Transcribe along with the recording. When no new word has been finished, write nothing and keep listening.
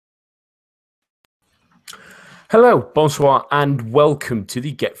Hello, bonsoir, and welcome to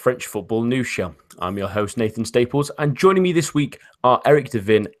the Get French Football News Show. I'm your host, Nathan Staples, and joining me this week are Eric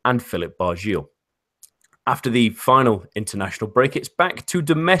Devin and Philip Bargil. After the final international break, it's back to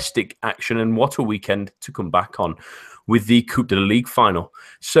domestic action, and what a weekend to come back on with the Coupe de la Ligue final.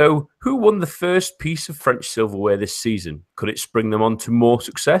 So, who won the first piece of French silverware this season? Could it spring them on to more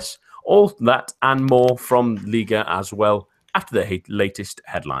success? All that and more from Liga as well after the latest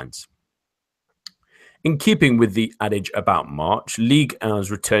headlines. In keeping with the adage about March, Ligue 1's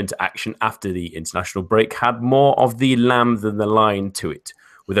return to action after the international break had more of the lamb than the lion to it,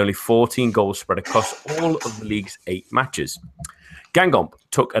 with only 14 goals spread across all of the league's 8 matches. Guingamp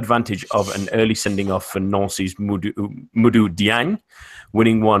took advantage of an early sending off for Nancy's Modou Diagne,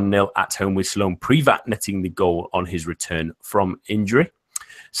 winning 1-0 at home with Sloan Privat netting the goal on his return from injury.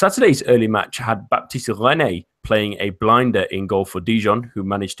 Saturday's early match had Baptiste René playing a blinder in goal for Dijon, who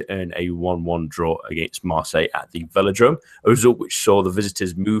managed to earn a 1-1 draw against Marseille at the Velodrome, a result which saw the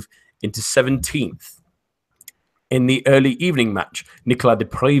visitors move into 17th. In the early evening match, Nicolas de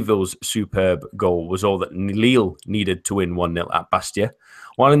Préville's superb goal was all that Lille needed to win 1-0 at Bastia.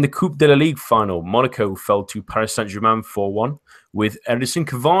 While in the Coupe de la Ligue final, Monaco fell to Paris Saint-Germain 4-1, with Edinson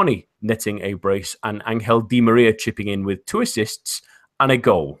Cavani netting a brace and Angel Di Maria chipping in with 2 assists and a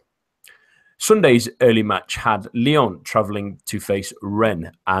goal. Sunday's early match had Lyon travelling to face Rennes,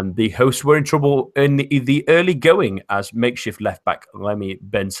 and the hosts were in trouble in the early going as makeshift left-back Remy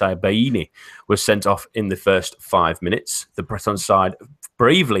Bensebaini was sent off in the first 5 minutes. The Breton side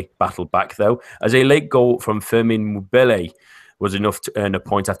bravely battled back, though, as a late goal from Firmin Mubele was enough to earn a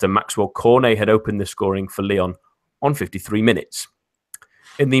point after Maxwell Cornet had opened the scoring for Lyon on 53 minutes.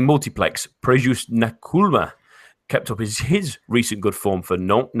 In the multiplex, Prejus Nakulma kept up his recent good form for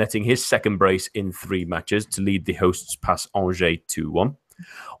Nantes, netting his second brace in 3 matches to lead the hosts past Angers 2-1,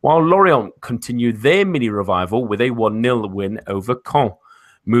 while Lorient continued their mini-revival with a 1-0 win over Caen,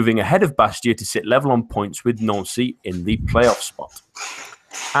 moving ahead of Bastia to sit level on points with Nancy in the playoff spot.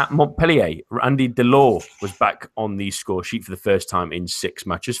 At Montpellier, Andy Delors was back on the score sheet for the first time in 6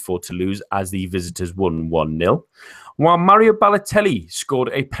 matches for Toulouse as the visitors won 1-0, while Mario Balotelli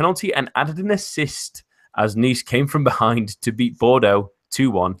scored a penalty and added an assist as Nice came from behind to beat Bordeaux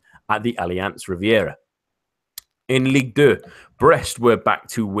 2-1 at the Allianz Riviera. In Ligue 2, Brest were back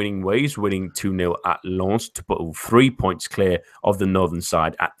to winning ways, winning 2-0 at Lens to put 3 points clear of the northern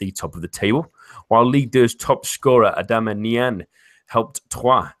side at the top of the table, while Ligue 2's top scorer Adama Niane helped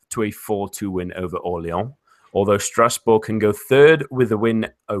Troyes to a 4-2 win over Orléans, although Strasbourg can go third with a win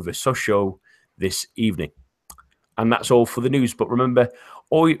over Sochaux this evening. And that's all for the news. But remember,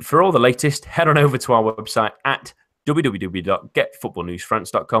 for all the latest, head on over to our website at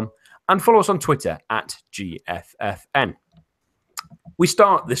www.getfootballnewsfrance.com and follow us on Twitter at GFFN. We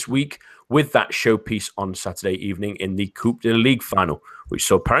start this week with that showpiece on Saturday evening in the Coupe de la Ligue final, which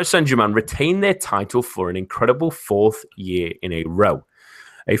saw Paris Saint-Germain retain their title for an incredible 4th year in a row.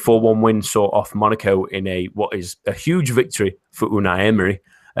 A 4-1 win saw off Monaco in what is a huge victory for Unai Emery.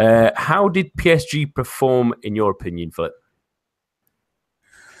 How did PSG perform, in your opinion, Philip?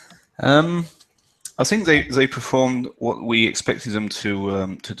 I think they performed what we expected them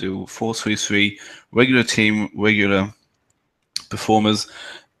to do. 4-3-3, regular team, regular performers.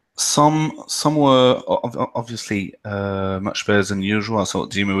 Some were obviously much better than usual. I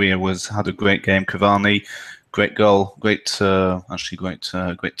thought Di Maria had a great game. Cavani, great goal, great 2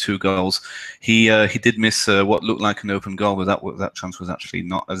 goals. He did miss what looked like an open goal, but that chance was actually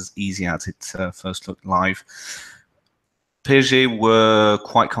not as easy as it first looked live. PSG were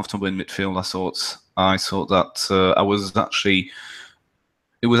quite comfortable in midfield. I thought that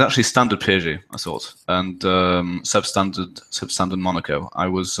it was actually standard PSG, I thought, and substandard Monaco. I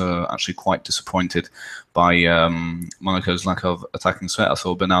was actually quite disappointed by Monaco's lack of attacking threat. I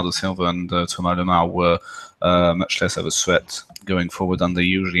thought Bernardo Silva and Thomas Lemar were much less of a threat going forward than they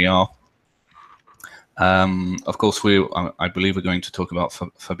usually are. Of course, I believe we're going to talk about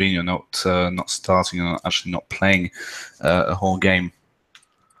Fabinho not starting and actually not playing a whole game.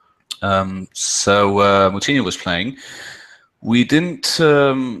 So Moutinho was playing. We didn't.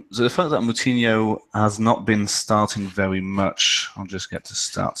 The fact that Moutinho has not been starting very much. I'll just get the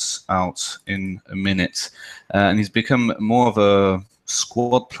stats out in a minute, and he's become more of a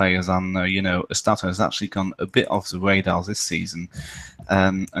squad player than a starter. Has actually gone a bit off the radar this season,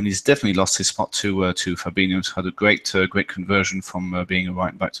 and he's definitely lost his spot to Fabinho, who's had a great conversion from being a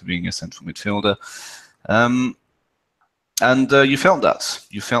right back to being a central midfielder. And you felt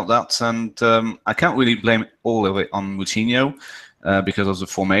that, and I can't really blame all of it on Moutinho because of the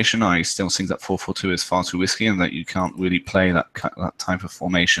formation. I still think that 4-4-2 is far too risky, and that you can't really play that type of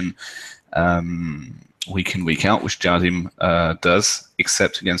formation week in, week out, which Jardim does,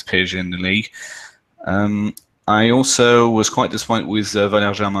 except against PSG in the league. I also was quite disappointed with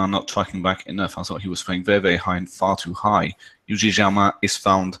Valère Germain not tracking back enough. I thought he was playing very, very high and far too high. Usually Germain is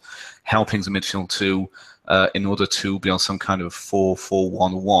found helping the midfield too, in order to be on some kind of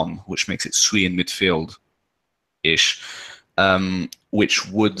 4-4-1-1, which makes it 3 in midfield-ish, which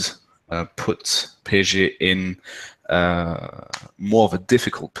would put PSG in more of a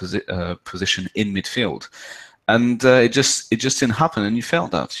difficult position in midfield. And it just didn't happen, and you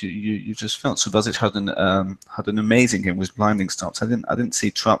felt that. You just felt Subasic had an amazing game with blinding stops. I didn't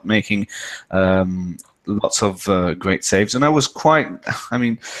see Trapp making lots of great saves, and I was quite. I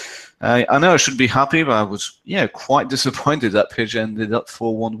mean, I know I should be happy, but I was quite disappointed that PSG ended up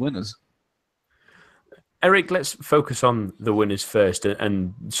 4-1 winners. Eric, let's focus on the winners first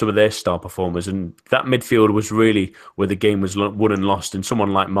and some of their star performers. And that midfield was really where the game was won and lost. And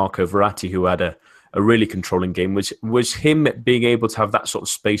someone like Marco Verratti, who had a really controlling game, was him being able to have that sort of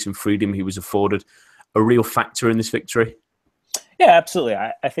space and freedom he was afforded a real factor in this victory? Yeah, absolutely.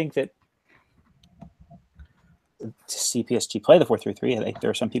 I think that to see PSG play the 4-3-3, I think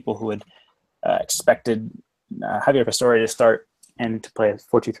there are some people who had expected Javier Pastore to start and to play a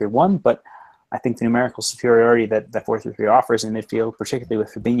 4-2-3-1, but I think the numerical superiority that 4-3-3 offers in midfield, particularly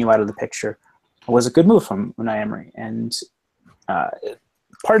with Fabinho out of the picture, was a good move from Unai Emery. And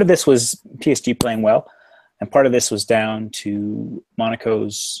part of this was PSG playing well, and part of this was down to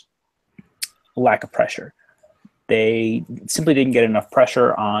Monaco's lack of pressure. They simply didn't get enough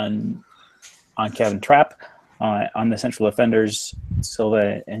pressure on Kevin Trapp, on the central defenders,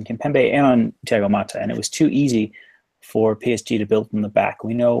 Silva and Kimpembe, and on Thiago Motta. And it was too easy for PSG to build from the back.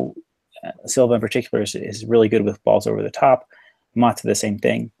 We know Silva in particular is really good with balls over the top. Motta the same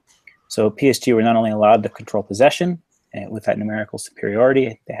thing. So PSG were not only allowed to control possession with that numerical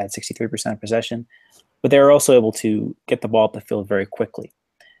superiority, they had 63% of possession, but they were also able to get the ball up the field very quickly.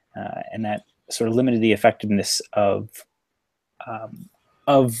 And that sort of limited the effectiveness of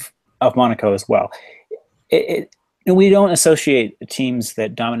Monaco as well. We don't associate teams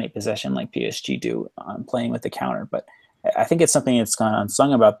that dominate possession like PSG do playing with the counter, but I think it's something that's gone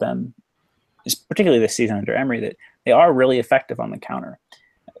unsung about them, particularly this season under Emery, that they are really effective on the counter,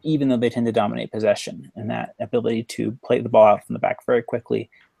 even though they tend to dominate possession. And that ability to play the ball out from the back very quickly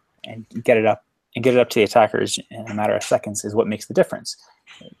and get it up to the attackers in a matter of seconds is what makes the difference.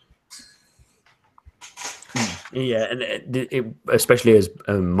 Yeah, and especially as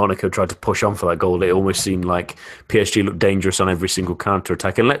Monaco tried to push on for that goal, it almost seemed like PSG looked dangerous on every single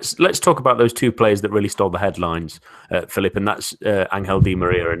counter-attack. And let's talk about those two players that really stole the headlines, Philip, and that's Angel Di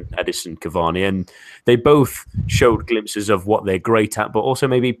Maria and Edinson Cavani. And they both showed glimpses of what they're great at, but also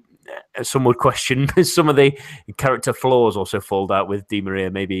maybe some would question some of the character flaws also fall out with Di Maria,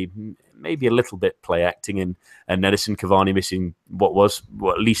 maybe a little bit play acting, and Edinson Cavani missing what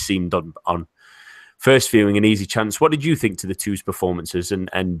at least seemed on first viewing an easy chance. What did you think to the two's performances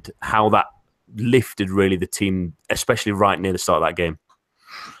and how that lifted really the team, especially right near the start of that game?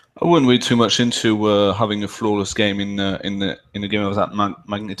 I wouldn't read too much into having a flawless game in a game of that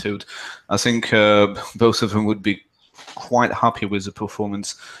magnitude. I think both of them would be quite happy with the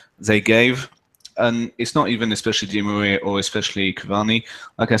performance they gave. And it's not even especially Di Maria or especially Cavani.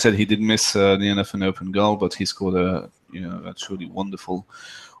 Like I said, he did miss the end of an open goal, but he scored a truly wonderful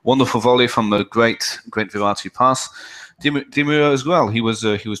volley from a great Verratti pass. Di Maria as well. He was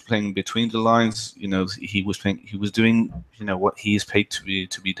playing between the lines. He was doing what he is paid to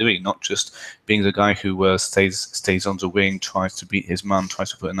be doing, not just being the guy who stays on the wing, tries to beat his man,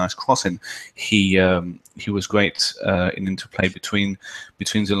 tries to put a nice cross in. He was great in interplay between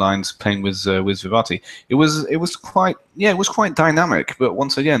the lines, playing with Verratti. It was quite dynamic. But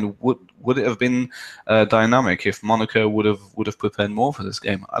once again, would it have been dynamic if Monaco would have prepared more for this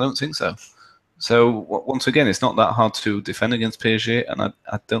game? I don't think so. So once again, it's not that hard to defend against PSG, and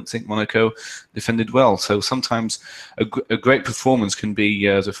I don't think Monaco defended well. So sometimes a great performance can be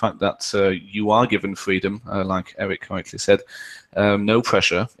the fact that you are given freedom, like Eric correctly said, no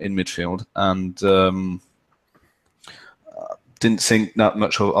pressure in midfield, and didn't think that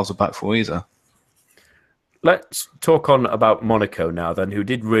much of the back four either. Let's talk on about Monaco now then, who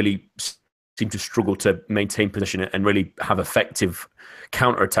did really seem to struggle to maintain position and really have effective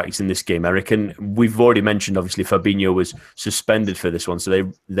counter-attacks in this game, Eric. And we've already mentioned, obviously, Fabinho was suspended for this one,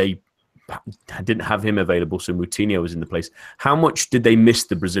 so they didn't have him available, so Moutinho was in the place. How much did they miss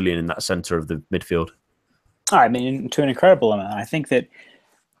the Brazilian in that centre of the midfield? I mean, to an incredible amount. I think that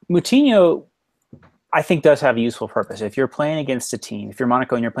Moutinho, does have a useful purpose. If you're playing against a team, if you're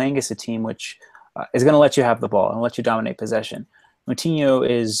Monaco and you're playing against a team which is going to let you have the ball and let you dominate possession, Moutinho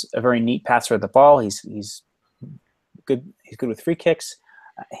is a very neat passer of the ball. He's good. He's good with free kicks.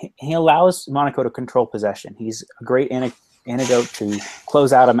 He allows Monaco to control possession. He's a great antidote to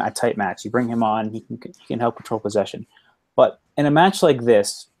close out him at tight match. You bring him on, he can help control possession. But in a match like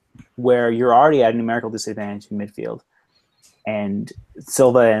this, where you're already at a numerical disadvantage in midfield, and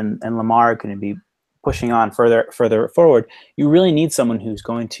Silva and Lamar are going to be pushing on further forward, you really need someone who's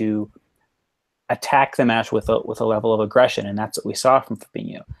going to attack the match with a level of aggression, and that's what we saw from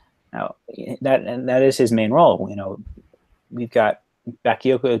Fabinho. Now, that is his main role. We've got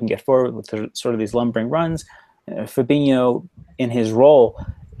Bakayoko who can get forward with sort of these lumbering runs. Fabinho, in his role,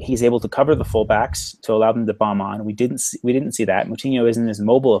 he's able to cover the fullbacks to allow them to bomb on. We didn't see that. Moutinho isn't as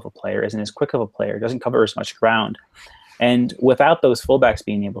mobile of a player, isn't as quick of a player, doesn't cover as much ground. And without those fullbacks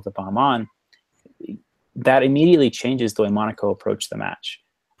being able to bomb on, that immediately changes the way Monaco approach the match.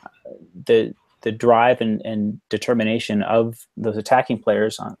 The drive and determination of those attacking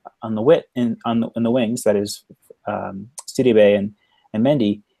players on the wings, that is Sidibe and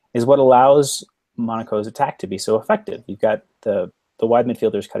Mendy, is what allows Monaco's attack to be so effective. You've got the wide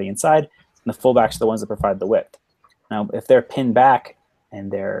midfielders cutting inside, and the fullbacks are the ones that provide the width. Now, if they're pinned back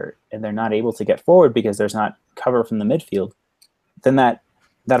and they're not able to get forward because there's not cover from the midfield, then that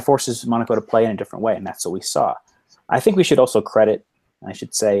forces Monaco to play in a different way, and that's what we saw. I think we should also credit, I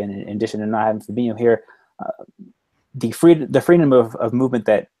should say, in addition to not having Fabinho here, the freedom of movement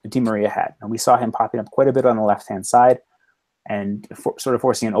that Di Maria had. And we saw him popping up quite a bit on the left-hand side and sort of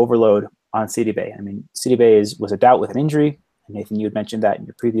forcing an overload on Sidibe. I mean, Sidibe was a doubt with an injury. And Nathan, you had mentioned that in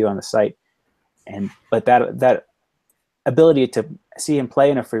your preview on the site. But that ability to see him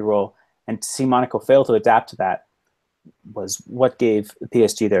play in a free role and to see Monaco fail to adapt to that was what gave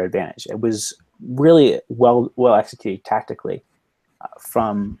PSG their advantage. It was really well executed tactically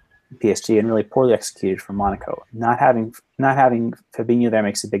from PSG and really poorly executed from Monaco. Not having Fabinho there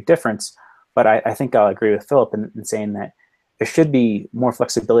makes a big difference, but I think I'll agree with Philip in saying that there should be more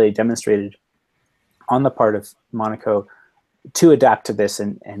flexibility demonstrated on the part of Monaco to adapt to this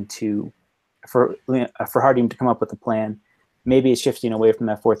and for Jardim to come up with a plan. Maybe it's shifting away from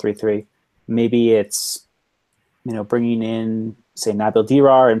that 4-3-3. Maybe it's bringing in, say, Nabil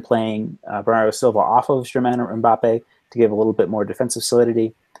Dirar and playing Bernardo Silva off of Germain or Mbappe to give a little bit more defensive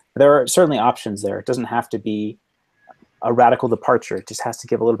solidity. There are certainly options there. It doesn't have to be a radical departure. It just has to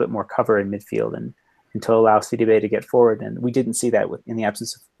give a little bit more cover in midfield and to allow Sidibe to get forward. And we didn't see that in the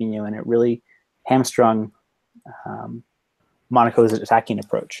absence of Fabinho, and it really hamstrung Monaco's attacking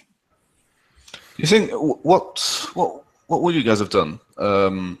approach. You think what would you guys have done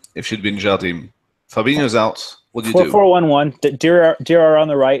if you'd been Jardim? Fabinho's out. What do you do? 4-1-1. Dirar on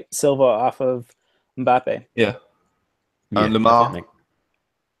the right, Silva off of Mbappe. Yeah. And Lamar.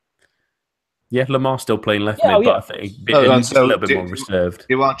 Yeah, Lamar's still playing left mid, but I think it's a little bit more reserved.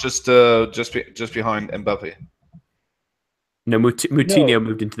 You aren't just behind Mbappe. No, Moutinho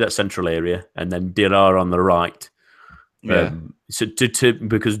moved into that central area, and then Dirar on the right. Yeah.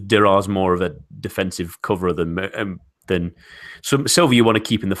 Because Dirar's more of a defensive cover than so Silva you want to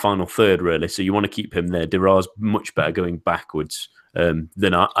keep in the final third, really. So you want to keep him there. Dirar's much better going backwards than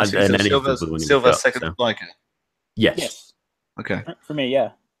Silva's second striker. Yes. Okay. For me,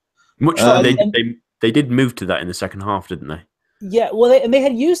 yeah. Much like they did move to that in the second half, didn't they? Yeah, well, they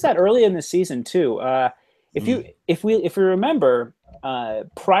had used that early in the season too. If we remember,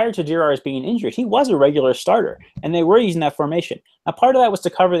 prior to Dirar's being injured, he was a regular starter, and they were using that formation. Now, part of that was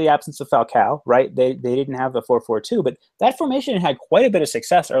to cover the absence of Falcao, right? They didn't have the 4-4-2, but that formation had quite a bit of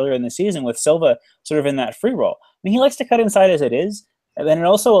success earlier in the season with Silva sort of in that free role. I mean, he likes to cut inside as it is, and then it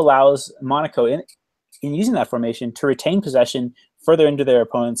also allows Monaco in using that formation to retain possession further into their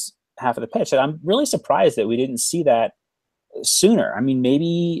opponent's half of the pitch. And I'm really surprised that we didn't see that sooner. I mean,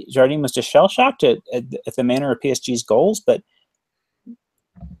 maybe Jardim was just shell-shocked at the manner of PSG's goals, but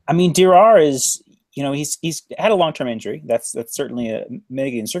I mean, Dirar is, he's had a long-term injury. That's certainly a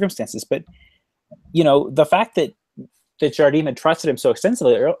mitigating circumstances, but the fact that Jardim had trusted him so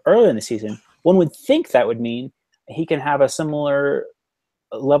extensively earlier in the season, one would think that would mean he can have a similar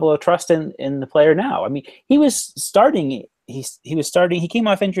level of trust in the player now. I mean, he was starting. He came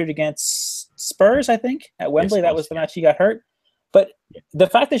off injured against Spurs, I think, at Wembley. Yes, that was the match he got hurt. But the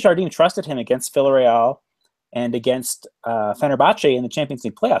fact that Jardim trusted him against Villarreal and against Fenerbahce in the Champions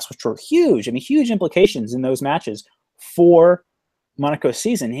League playoffs, which were huge. I mean, huge implications in those matches for Monaco's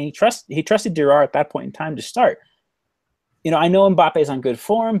season. He trusted Dirar at that point in time to start. I know Mbappe's on good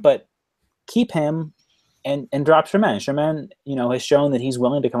form, but keep him and drop Germain. Germain, has shown that he's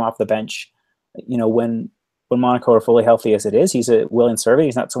willing to come off the bench, when Monaco are fully healthy as it is. He's a willing servant.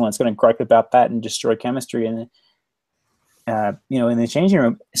 He's not someone that's going to gripe about that and destroy chemistry in the changing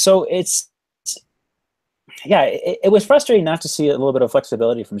room. So it was frustrating not to see a little bit of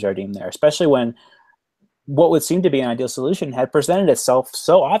flexibility from Jardim there, especially when what would seem to be an ideal solution had presented itself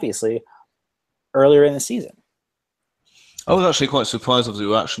so obviously earlier in the season. I was actually quite surprised of the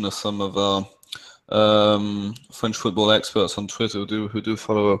reaction of some of our French football experts on Twitter who do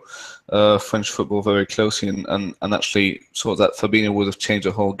follow French football very closely and actually thought that Fabinho would have changed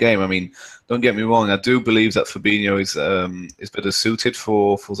the whole game. I mean, don't get me wrong, I do believe that Fabinho is better suited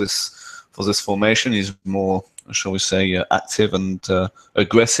for this formation. He's more, shall we say, active and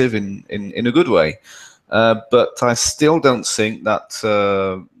aggressive in a good way. But I still don't think that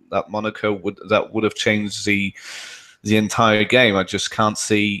that Monaco would have changed the entire game. I just can't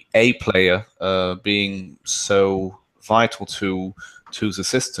see a player being so vital to the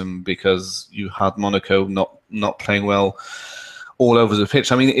system, because you had Monaco not playing well all over the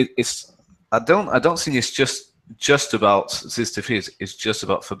pitch. I mean, I don't think it's just about this defeat. It's just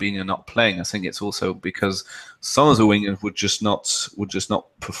about Fabinho not playing. I think it's also because some of the wingers were just not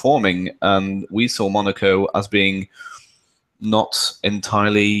performing, and we saw Monaco as being not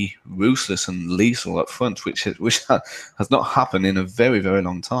entirely ruthless and lethal up front, which has not happened in a very, very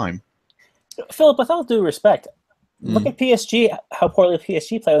long time. Philip, with all due respect, look at PSG, how poorly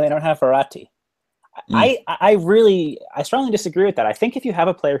PSG play when they don't have Verratti. I strongly disagree with that. I think if you have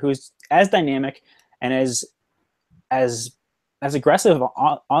a player who's as dynamic and as aggressive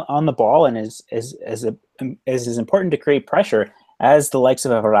on the ball and is important to create pressure as the likes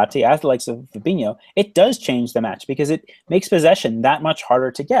of Verratti, as the likes of Fabinho, it does change the match because it makes possession that much harder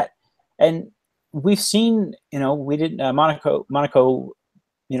to get. And we've seen, we did Monaco,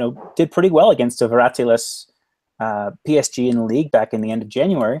 did pretty well against a Verratti-less PSG in the league back in the end of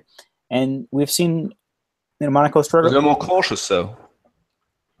January, and we've seen Monaco struggle. They're more cautious, though.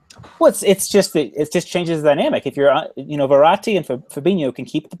 Well, it just changes the dynamic. If you're, Verratti and Fabinho can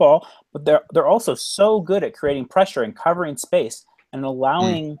keep the ball, but they're also so good at creating pressure and covering space and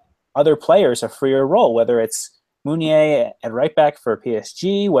allowing other players a freer role. Whether it's Meunier at right back for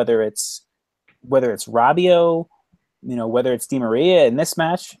PSG, whether it's Rabiot, whether it's Di Maria in this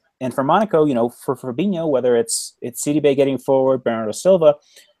match, and for Monaco, for Fabinho, whether it's Sidibe getting forward, Bernardo Silva,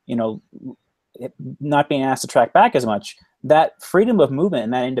 not being asked to track back as much. That freedom of movement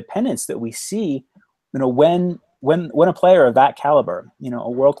and that independence that we see, when a player of that caliber, a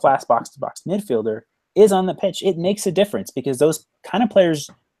world-class box-to-box midfielder is on the pitch, it makes a difference, because those kind of players,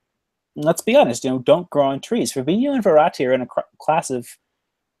 let's be honest, don't grow on trees. Fabinho and Verratti are in a class of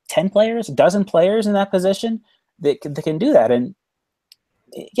 10 players, a dozen players in that position that can do that. And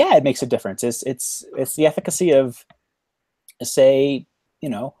yeah, it makes a difference. It's the efficacy of, say,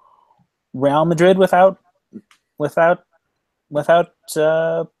 Real Madrid without Marcelo,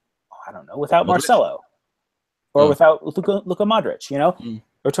 or without Luka Modric,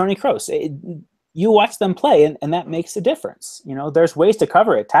 or Toni Kroos. You watch them play, and that makes a difference. There's ways to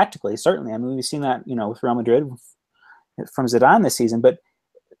cover it tactically, certainly. I mean, we've seen that, with Real Madrid from Zidane this season. But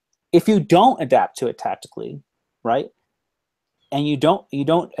if you don't adapt to it tactically, right, and you don't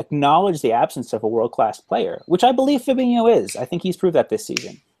acknowledge the absence of a world-class player, which I believe Fabinho is, I think he's proved that this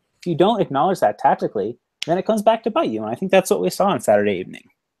season. If you don't acknowledge that tactically, then it comes back to bite you, and I think that's what we saw on Saturday evening.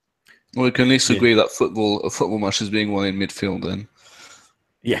 Well, we can at least agree that a football match is being won in midfield, then.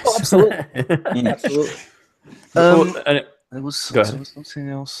 Yes. Oh, absolutely. Absolutely. There was something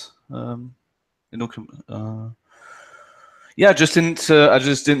else. Yeah, I just didn't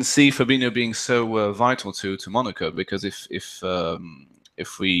see Fabinho being so vital to Monaco, because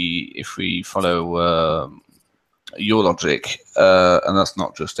if we follow your logic, and that's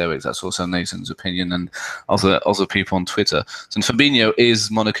not just Eric's, that's also Nathan's opinion and other people on Twitter, then Fabinho is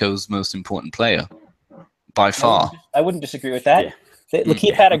Monaco's most important player by far. I wouldn't disagree with that. Yeah.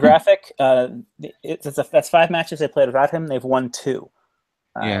 L'Équipe had a graphic. That's 5 matches they played without him. They've won 2.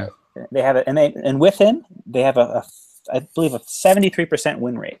 Yeah, they have it, and with him, they have I believe a 73%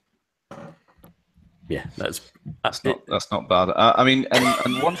 win rate. Yeah, that's not bad. I mean,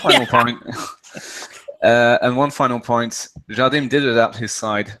 and one final point. And one final point, Jardim did adapt his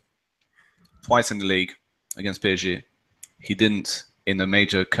side twice in the league against PSG. He didn't in the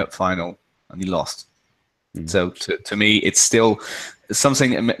major cup final, and he lost. So to me, it's still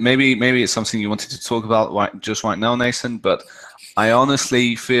something. Maybe it's something you wanted to talk about right now, Nathan. But I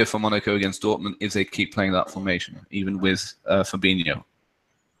honestly fear for Monaco against Dortmund if they keep playing that formation, even with Fabinho.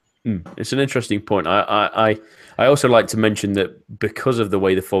 It's an interesting point. I I also like to mention that because of the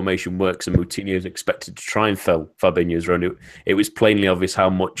way the formation works and Moutinho is expected to try and fell Fabinho's run, it was plainly obvious how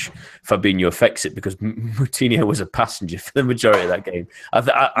much Fabinho affects it because Moutinho was a passenger for the majority of that game.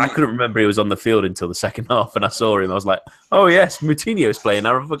 I couldn't remember he was on the field until the second half, and I saw him. I was like, oh, yes, Moutinho is playing.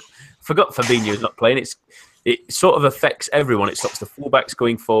 I forgot Fabinho is not playing. It sort of affects everyone. It stops the fullbacks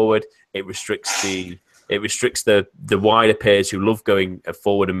going forward. It restricts the wider players who love going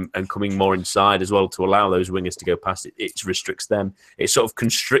forward and coming more inside as well to allow those wingers to go past it. It restricts them. It sort of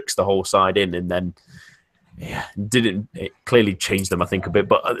constricts the whole side in, and then it clearly changed them, I think, a bit.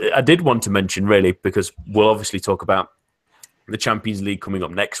 But I did want to mention, really, because we'll obviously talk about the Champions League coming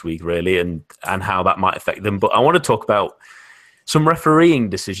up next week, really, and how that might affect them. But I want to talk about some refereeing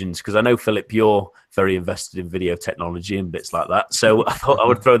decisions, because I know, Philip, you're very invested in video technology and bits like that. So I thought I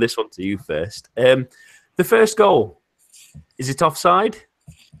would throw this one to you first. The first goal, is it offside?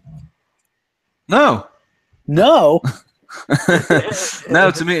 No. No.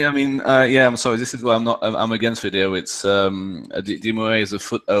 No, to me, I mean, yeah, I'm sorry. This is why I'm against video. It's Di Maria is a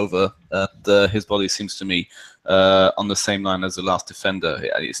foot over. His body seems to me on the same line as the last defender.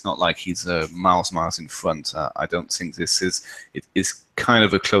 It's not like he's miles in front. I don't think it is kind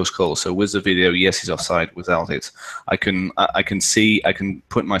of a close call. So with the video, yes, he's offside. Without it, I can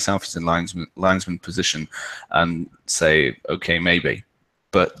put myself in linesman position and say, okay, maybe,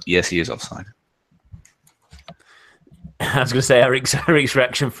 but yes, he is offside. I was going to say Eric's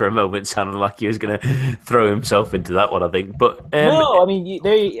reaction for a moment sounded like he was going to throw himself into that one, I think. But no, I mean,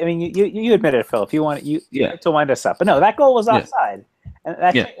 you admit it, Phil. If you want, you to wind us up. But no, that goal was offside, and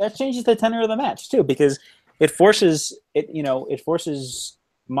that changes the tenor of the match too, because it forces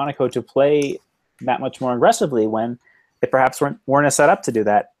Monaco to play that much more aggressively when they perhaps weren't set up to do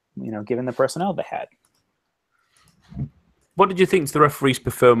that. Given the personnel they had. What did you think to the referee's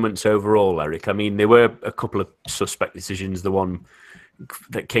performance overall, Eric? I mean, there were a couple of suspect decisions. The one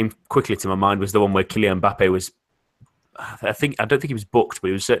that came quickly to my mind was the one where Kylian Mbappe was, I don't think he was booked, but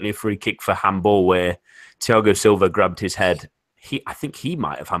it was certainly a free kick for handball where Thiago Silva grabbed his head. I think he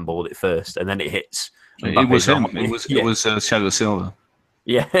might have handballed it first, and then it hits. It was him. It was Thiago Silva.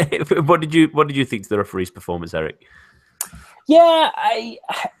 Yeah. What did you think to the referee's performance, Eric? Yeah,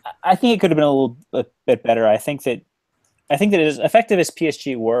 I think it could have been a little bit better. I think that as effective as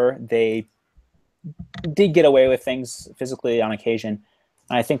PSG were, they did get away with things physically on occasion.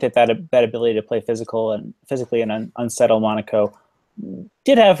 And I think that ability to play physically and unsettle Monaco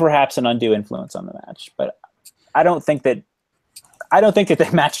did have perhaps an undue influence on the match. But I don't think that the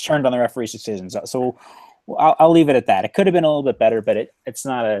match turned on the referee's decisions. So I'll leave it at that. It could have been a little bit better, but it's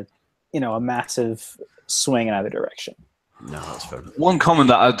not a massive swing in either direction. No, that's fair. One comment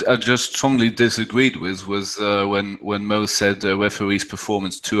that I just strongly disagreed with was when Mo said referee's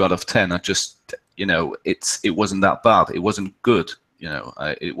performance 2 out of 10. I just, it wasn't that bad. It wasn't good.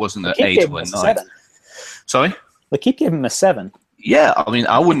 It wasn't an 8 or a 9. 7. Sorry? L'Équipe gave him a 7. Yeah, I mean,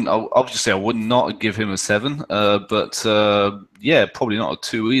 I would just say I would not give him a 7. But yeah, probably not a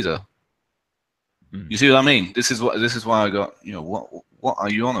 2 either. You see what I mean? This is why I got, what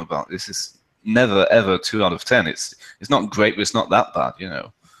are you on about? This is never ever 2 out of 10. It's not great, but it's not that bad.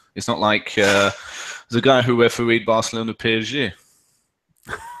 It's not like the guy who refereed Barcelona PSG.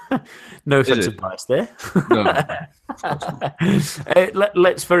 No sense of bias there. No.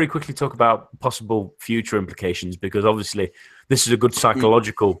 Let's very quickly talk about possible future implications, because obviously this is a good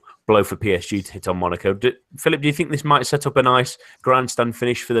psychological blow for PSG to hit on Monaco. Philip, do you think this might set up a nice grandstand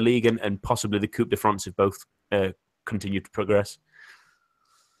finish for the league and possibly the Coupe de France if both continue to progress?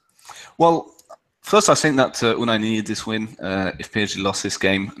 Well, first, I think that Unai needed this win. If PSG lost this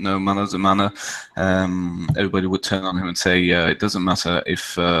game, no manner the manner, everybody would turn on him and say, it doesn't matter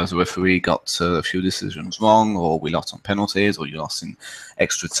if the referee got a few decisions wrong, or we lost on penalties, or you lost in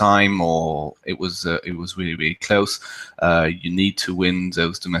extra time, or it was really, really close. You need to win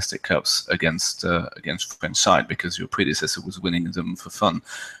those domestic cups against French side, because your predecessor was winning them for fun.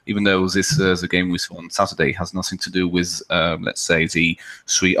 Even though the game we saw on Saturday has nothing to do with, let's say, the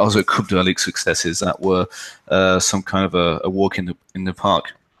 3 other Coupe de la Ligue successes that were some kind of a walk in the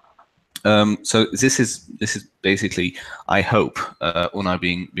park. So this is basically, I hope,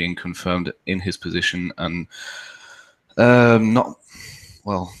 Unai being confirmed in his position, and not.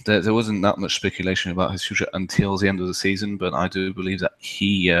 Well, there wasn't that much speculation about his future until the end of the season, but I do believe that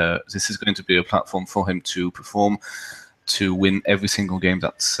this is going to be a platform for him to perform, to win every single game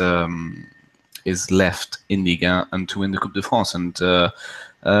that is left in Ligue 1, and to win the Coupe de France. And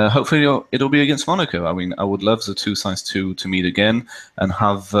Hopefully it'll be against Monaco. I mean, I would love the two sides to meet again and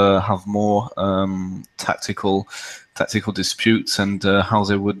have more tactical disputes and how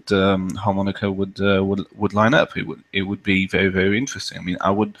Monaco would line up. It would be very, very interesting. I mean,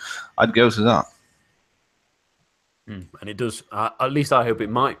 I'd go to that. And it does. At least I hope it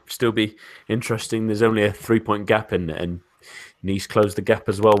might still be interesting. There's only a 3-point gap, and Nice closed the gap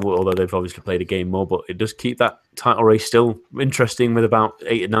as well, although they've obviously played a game more. But it does keep that title race still interesting with about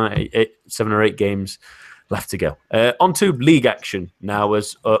 7 or 8 games left to go. On to league action now,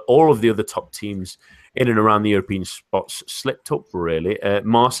 as all of the other top teams in and around the European spots slipped up, really.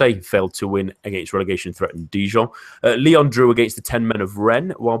 Marseille failed to win against relegation-threatened Dijon. Lyon drew against the 10 men of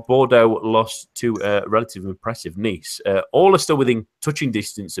Rennes, while Bordeaux lost to relatively impressive Nice. All are still within touching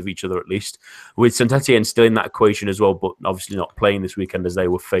distance of each other, at least, with Saint-Etienne still in that equation as well, but obviously not playing this weekend as they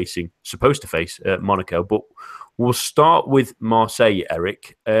were supposed to face Monaco. But we'll start with Marseille,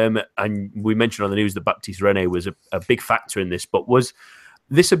 Eric. And we mentioned on the news that Baptiste René was a big factor in this, but was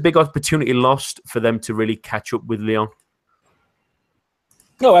this a big opportunity lost for them to really catch up with Lyon?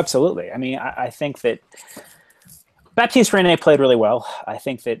 No, absolutely. I mean, I think that Baptiste René played really well. I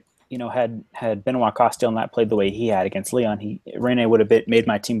think that, had Benoit Costil not played the way he had against Lyon, René would have made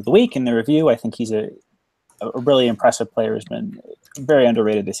my team of the week in the review. I think he's a really impressive player, has been very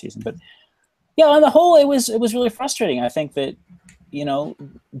underrated this season. But yeah, on the whole, it was really frustrating. I think that,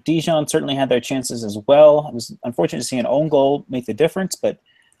 Dijon certainly had their chances as well. It was unfortunate to see an own goal make the difference, but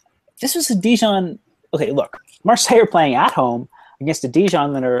this was a Dijon. Okay, look, Marseille are playing at home against a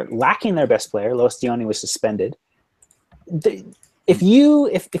Dijon that are lacking their best player. Lois Diony was suspended. If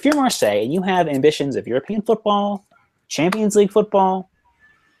you're Marseille and you have ambitions of European football, Champions League football,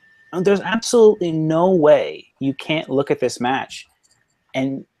 there's absolutely no way you can't look at this match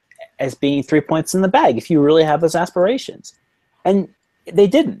and as being 3 points in the bag if you really have those aspirations. And they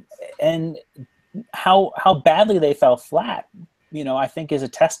didn't. And how badly they fell flat, I think is a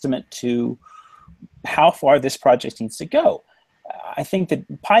testament to how far this project needs to go. I think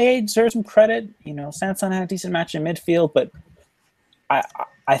that Payet deserves some credit. Sanson had a decent match in midfield, but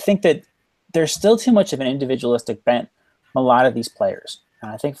I think that there's still too much of an individualistic bent on a lot of these players. And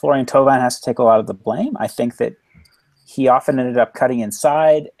I think Florian Thauvin has to take a lot of the blame. I think that he often ended up cutting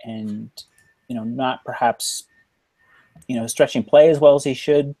inside and, not perhaps stretching play as well as he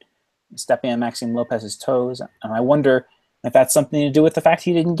should, stepping on Maxime Lopez's toes. And I wonder if that's something to do with the fact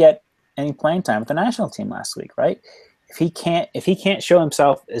he didn't get any playing time with the national team last week, right? If he can't show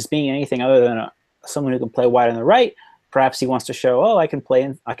himself as being anything other than someone who can play wide on the right, perhaps he wants to show, I can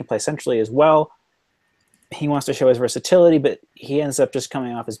play centrally as well. He wants to show his versatility, but he ends up just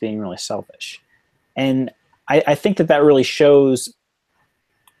coming off as being really selfish. And I think that really shows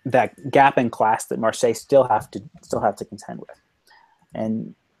that gap in class that Marseille still have to contend with.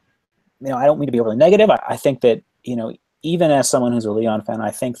 And I don't mean to be overly negative. I think that even as someone who's a Lyon fan, I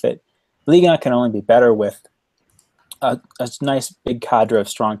think that Ligue 1 can only be better with a nice big cadre of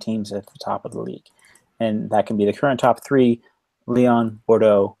strong teams at the top of the league, and that can be the current top 3: Lyon,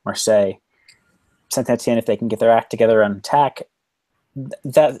 Bordeaux, Marseille, Saint-Etienne. If they can get their act together on attack,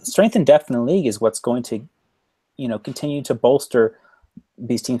 that strength and depth in the league is what's going to continue to bolster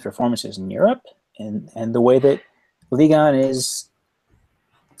these teams' performances in Europe and the way that Ligue 1 is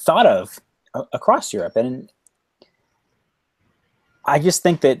thought of across Europe. And I just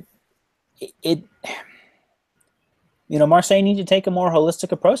think that Marseille need to take a more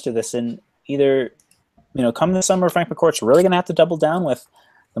holistic approach to this, and either, come this summer, Frank McCourt's really going to have to double down with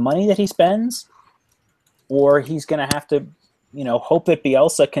the money that he spends, or he's going to have to, hope that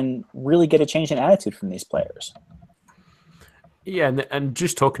Bielsa can really get a change in attitude from these players. Yeah, and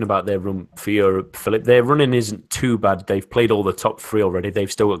just talking about their run for Europe, Philip, their running isn't too bad. They've played all the top 3 already.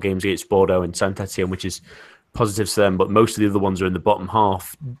 They've still got games against Bordeaux and Saint-Etienne, which is positive to them, but most of the other ones are in the bottom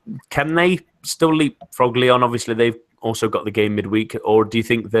half. Can they still leapfrog Lyon? Obviously, they've also got the game midweek, or do you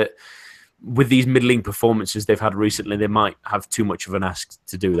think that with these middling performances they've had recently, they might have too much of an ask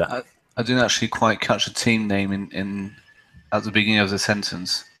to do that? I didn't actually quite catch the team name in at the beginning of the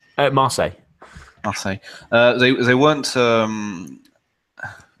sentence. Marseille. Marseille. They weren't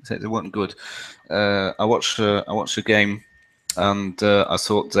they weren't good. I watched the game, and I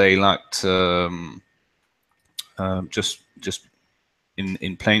thought they lacked just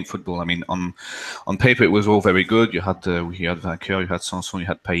in playing football. I mean, on paper it was all very good. You had Vainqueur, you had Sanson, you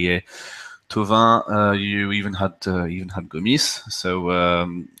had Payet, Thauvin. You even had Gomis. So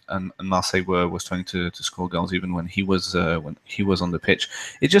and Marseille was trying to score goals even when he was on the pitch.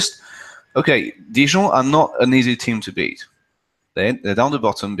 It just. Okay, Dijon are not an easy team to beat. they're down the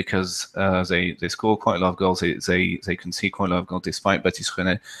bottom because they score quite a lot of goals. They concede quite a lot of goals despite Baptiste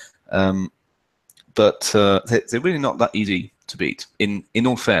René. But they're really not that easy to beat, in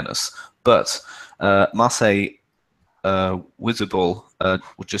all fairness. But Marseille, with the ball,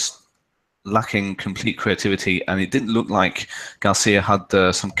 were just lacking complete creativity, and it didn't look like Garcia had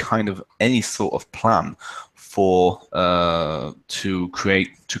some kind of any sort of plan for to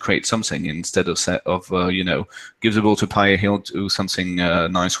create something instead of give the ball to Payet, he'll do something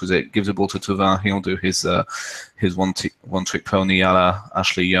nice with it. Give the ball to Thauvin, he'll do his one trick pony a la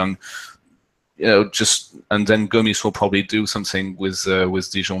Ashley Young. And then Gomis will probably do something with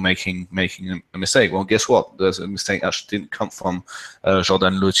Dijon making a mistake. Well, guess what? There's a mistake actually didn't come from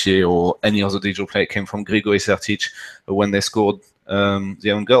Jordan Lautier or any other Dijon player. It came from Grigori Sertic when they scored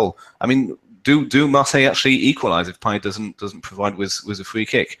the own goal. I mean, do Marseille actually equalize if Payet doesn't provide with a free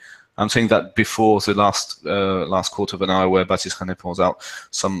kick? I'm saying that before the last quarter of an hour where Baptiste René pulls out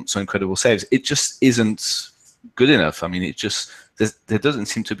some incredible saves. It just isn't good enough. I mean, there doesn't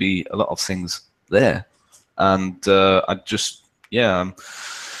seem to be a lot of things there, and I'm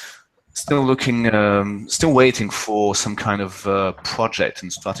still waiting for some kind of project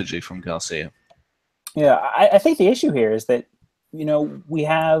and strategy from Garcia. Yeah, I think the issue here is that we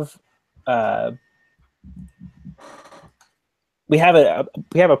have a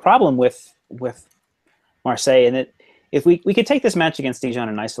problem with Marseille, and that if we could take this match against Dijon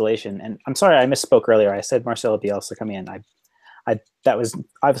in isolation, and I'm sorry I misspoke earlier. I said Marcelo Bielsa coming in. That was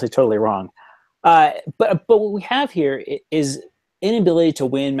obviously totally wrong. But what we have here is inability to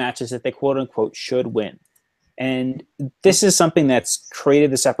win matches that they quote unquote should win. And this is something that's created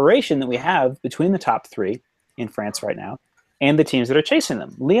the separation that we have between the top three in France right now and the teams that are chasing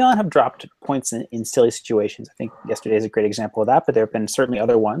them. Lyon have dropped points in silly situations. I think yesterday is a great example of that, but there have been certainly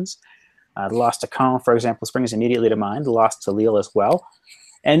other ones. The loss to Caen, for example, springs immediately to mind. The loss to Lille as well.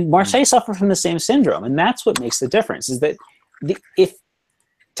 And Marseille suffer from the same syndrome, and that's what makes the difference, is that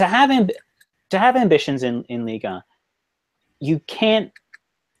to have ambitions in Ligue 1, you can't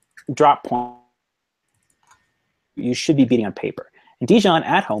drop points. You should be beating on paper. And Dijon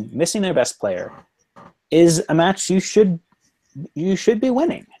at home, missing their best player, is a match you should be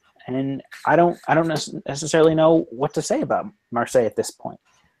winning. And I don't necessarily know what to say about Marseille at this point.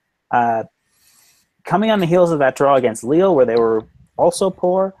 Coming on the heels of that draw against Lille, where they were also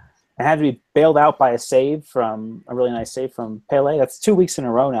poor and had to be bailed out by a really nice save from Pele. That's 2 weeks in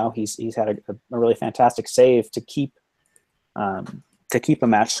a row now. He's had a really fantastic save to keep a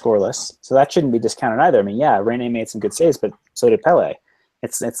match scoreless. So that shouldn't be discounted either. I mean, yeah, René made some good saves, but so did Pele.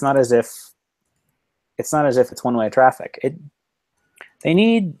 It's not as if it's one-way traffic. They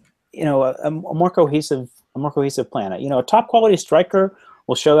need a more cohesive plan. A top quality striker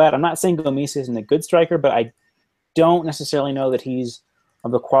will show that. I'm not saying Gomis isn't a good striker, but I don't necessarily know that he's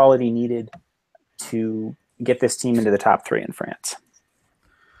of the quality needed to get this team into the top three in France.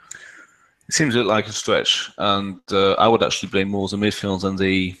 It seems a bit like a stretch, and I would actually blame more the midfield than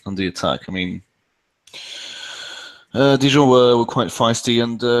the attack. I mean, Dijon were quite feisty,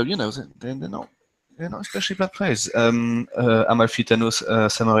 and they're not especially bad players. Amalfitano,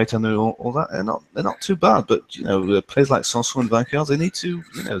 Samaritano, all that they're not too bad. But players like Sanson and Vainqueur, they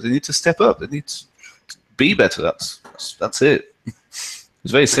need to step up. They need to be better. That's it.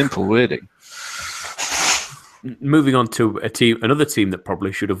 It's very simple, really. Moving on to another team that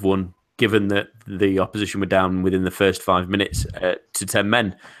probably should have won, given that the opposition were down within the first 5 minutes to 10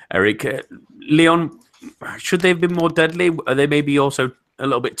 men. Eric, Lyon, should they have been more deadly? Are they maybe also a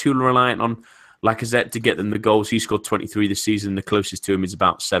little bit too reliant on Lacazette to get them the goals? He scored 23 this season. The closest to him is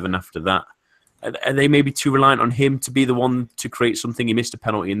about 7 after that. Are they maybe too reliant on him to be the one to create something? He missed a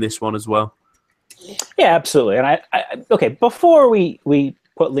penalty in this one as well. Yeah, absolutely. And okay, before we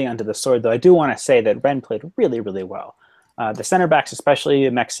put Lyon to the sword, though, I do want to say that Rennes played really, really well. The center backs, especially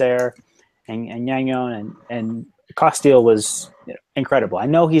Mexer and Gagnon and Costil, was incredible. I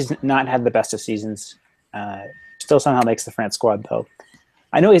know he's not had the best of seasons. Still somehow makes the France squad, though.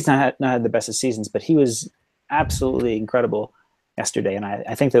 I know he's not had the best of seasons, but he was absolutely incredible yesterday. And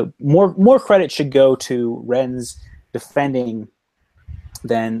I think that more credit should go to Rennes defending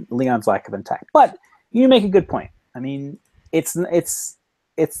than Lyon's lack of attack. But you make a good point. I mean, it's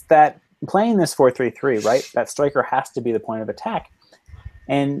that playing this 4-3-3, right? That striker has to be the point of attack.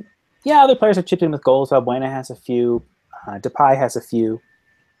 And yeah, other players have chipped in with goals. Valbuena has a few. Depay has a few.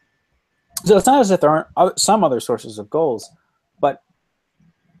 So it's not as if there aren't some other sources of goals. But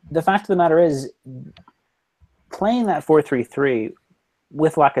the fact of the matter is, playing that 4-3-3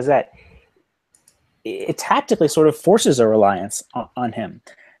 with Lacazette, it tactically sort of forces a reliance on him.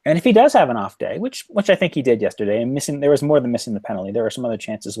 And if he does have an off day, which I think he did yesterday, and there was more than missing the penalty. There were some other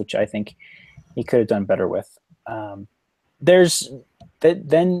chances which I think he could have done better with. Then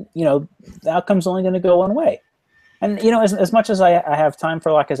the outcome's only going to go one way. And as much as I have time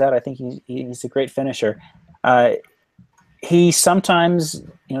for Lacazette, I think he's a great finisher. He sometimes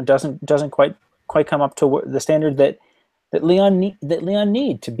doesn't quite come up to the standard that Lyon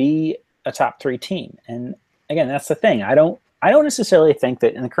need to be a top 3 team. And again, that's the thing. I don't necessarily think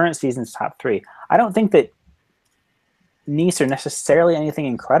that in the current season's top 3, I don't think that Nice are necessarily anything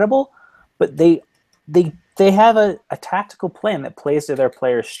incredible, but they have a tactical plan that plays to their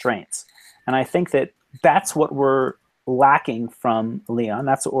players' strengths. And I think that's what we're lacking from Lyon.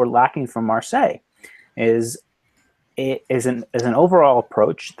 That's what we're lacking from Marseille, is an overall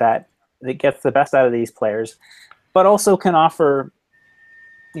approach that gets the best out of these players, but also can offer,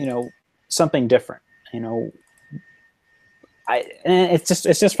 something different.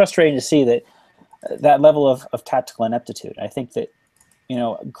 It's just frustrating to see that level of tactical ineptitude. I think that,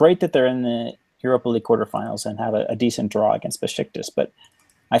 great that they're in the Europa League quarterfinals and have a decent draw against Besiktas, but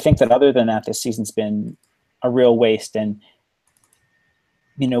I think that other than that, this season's been a real waste. And,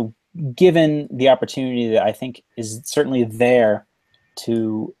 given the opportunity that I think is certainly there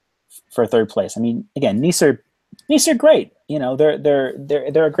for third place. I mean, again, Nice are great.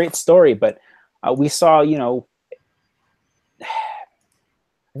 They're a great story, but we saw, I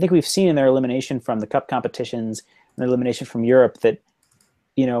think we've seen in their elimination from the cup competitions and their elimination from Europe that,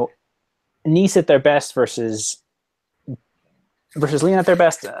 Nice at their best versus Lyon at their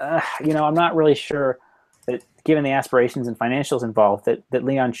best. I'm not really sure that, given the aspirations and financials involved, that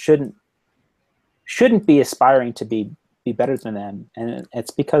Lyon shouldn't be aspiring to be better than them, and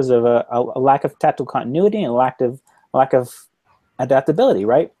it's because of a lack of tactical continuity and a lack of adaptability.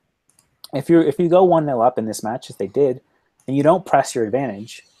 Right? If you go 1-0 up in this match, as they did, and you don't press your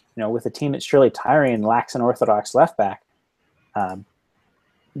advantage, with a team that's surely tiring and lacks an orthodox left back,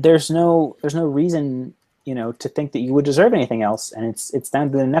 there's no reason to think that you would deserve anything else, and it's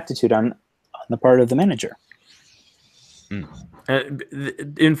down to the ineptitude on the part of the manager.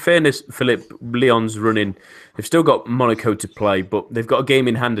 In fairness, Philip, Lyon's running. They've still got Monaco to play, but they've got a game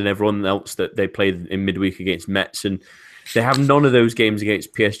in hand and everyone else that they played in midweek against Metz, and they have none of those games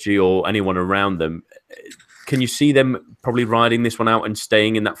against PSG or anyone around them. Can you see them probably riding this one out and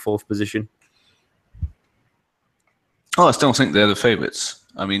staying in that 4th position? Oh, I still think they're the favourites.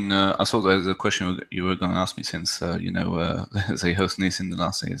 I mean, I thought there was a question you were going to ask me since, they host Nice in the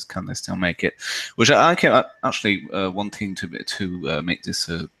last days. Can they still make it? Which I kept actually wanting to make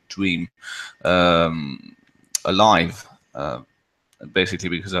this dream alive, basically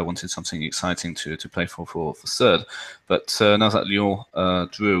because I wanted something exciting to play for third. But now that Lyon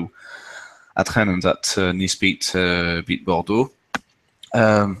drew at Rennes and that Nice beat Bordeaux,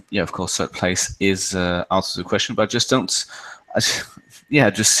 of course, third place is out of the question. But I just don't.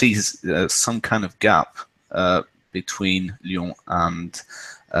 Just see some kind of gap between Lyon and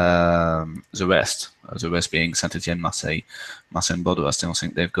the rest. The rest being Saint-Etienne, Marseille, and Bordeaux. I still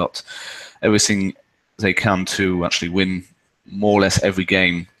think they've got everything they can to actually win more or less every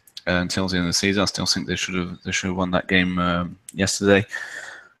game until the end of the season. I still think they should have won that game yesterday.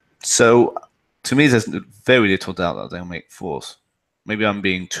 So to me, there's very little doubt that they'll make 4th. Maybe I'm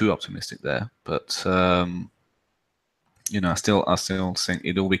being too optimistic there, but. I still think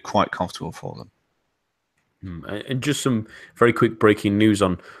it'll be quite comfortable for them. And just some very quick breaking news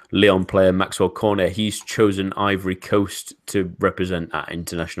on Lyon player Maxwell Cornet. He's chosen Ivory Coast to represent at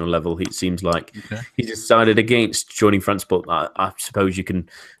international level. It seems like he decided against joining France, but I suppose you can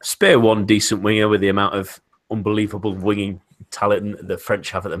spare one decent winger with the amount of unbelievable winging talent the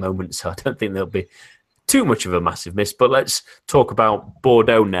French have at the moment. So I don't think there'll be too much of a massive miss. But let's talk about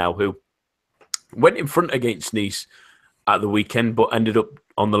Bordeaux now, who went in front against Nice at the weekend, but ended up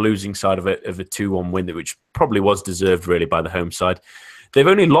on the losing side of a 2-1 win, which probably was deserved really by the home side. They've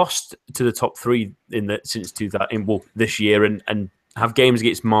only lost to the top 3 since this year, and have games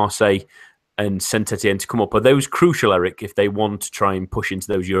against Marseille and Saint-Etienne to come up. Are those crucial, Eric, if they want to try and push into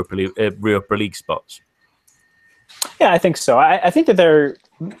those Europa League spots? Yeah, I think so. I think that they're,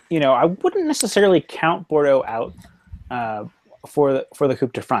 I wouldn't necessarily count Bordeaux out for the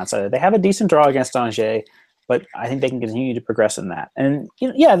Coupe de France. They have a decent draw against Angers, but I think they can continue to progress in that. And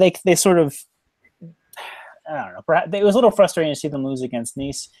they sort of, I don't know. Perhaps it was a little frustrating to see them lose against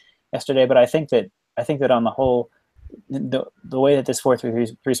Nice yesterday, but I think that on the whole, the way that this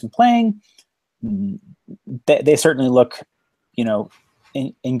 4-3-3 has been playing, they certainly look,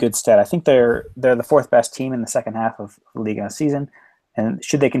 in good stead. I think they're the 4th best team in the second half of the Liga season, and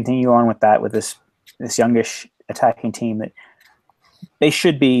should they continue on with that with this youngish attacking team that they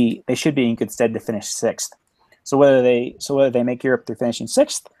should be in good stead to finish sixth. So whether they make Europe through finishing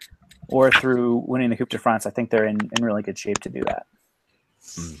sixth or through winning the Coupe de France, I think they're in really good shape to do that.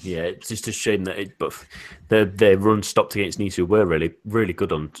 Yeah, it's just a shame that their run stopped against Nice, who were really, really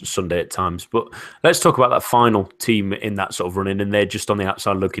good on Sunday at times. But let's talk about that final team in that sort of run-in, and they're just on the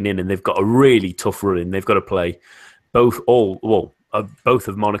outside looking in, and they've got a really tough run-in. They've got to play both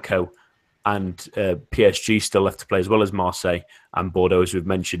of Monaco and PSG still left to play, as well as Marseille and Bordeaux, as we've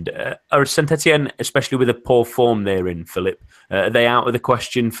mentioned. Are Saint-Etienne, especially with the poor form they're in, Philip, are they out of the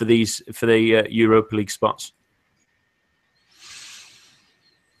question for the Europa League spots?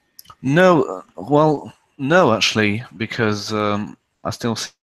 No, no, actually, because I still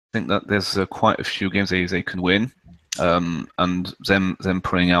think that there's quite a few games they can win, and them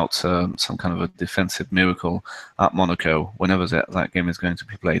pulling out some kind of a defensive miracle at Monaco whenever that game is going to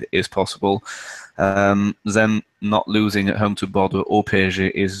be played is possible. Them not losing at home to Bordeaux or PSG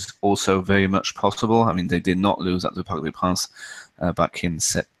is also very much possible. I mean, they did not lose at the Parc des Princes back in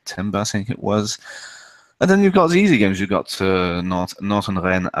September, I think it was. And then you've got the easy games. You've got Nantes and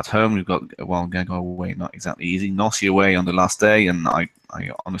Rennes at home. You've got, Guingamp away, not exactly easy. Nancy away on the last day, and I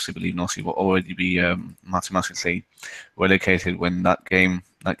honestly believe Nancy will already be mathematically relegated when that game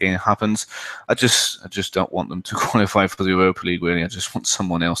happens. I just don't want them to qualify for the Europa League, really. I just want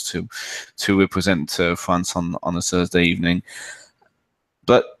someone else to represent France on a Thursday evening.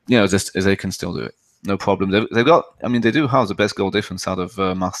 But, just as they can still do it. No problem. They've got. I mean, they do have the best goal difference out of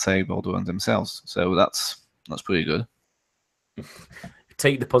Marseille, Bordeaux, and themselves. So that's pretty good.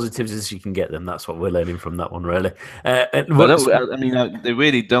 Take the positives as you can get them. That's what we're learning from that one, really. I mean, they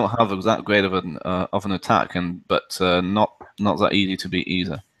really don't have that great of an attack, but not that easy to beat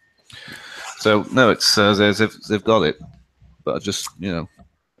either. So no, it's they've got it, but just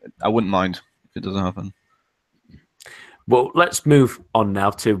I wouldn't mind if it doesn't happen. Well, let's move on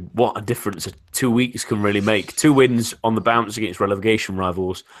now to what a difference 2 weeks can really make. 2 wins on the bounce against relegation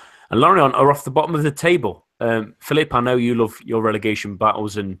rivals. And Lorient are off the bottom of the table. Philippe, I know you love your relegation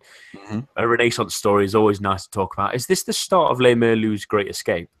battles, and a Renaissance story is always nice to talk about. Is this the start of Les Merlus' great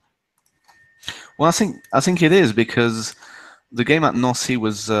escape? Well, I think it is, because the game at Nancy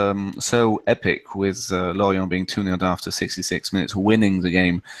was so epic, with Lorient being 2-0 down after 66 minutes, winning the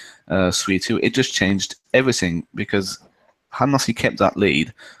game 3-2. It just changed everything, because had Nancy kept that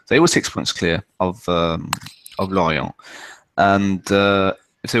lead, they were 6 points clear of Lorient, and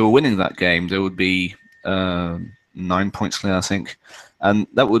if they were winning that game, there would be 9 points clear, I think, and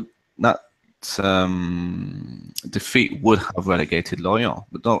that defeat would have relegated Lorient,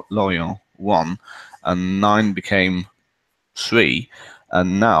 but Lorient won, and 9 became 3,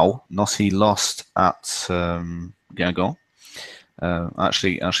 and now Nancy lost at Guingamp. I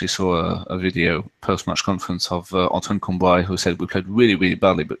actually saw a video post-match conference of Antoine Comboy, who said we played really, really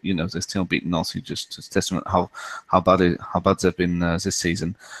badly, but they still beat Nancy. Just testament how bad they've been this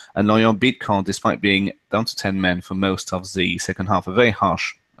season. And Lorient beat Caen despite being down to 10 men for most of the second half. A very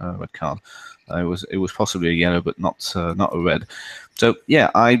harsh red card. It was possibly a yellow, but not a red. So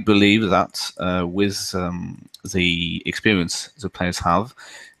yeah, I believe that with the experience the players have,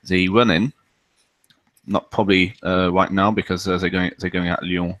 the run-in. Not probably right now, because they're going at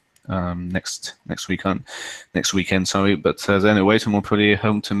Lyon next weekend. Sorry, but then away to Montpellier,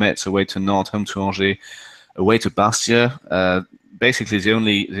 home to Metz, away to Nantes, home to Angers, away to Bastia. Basically, the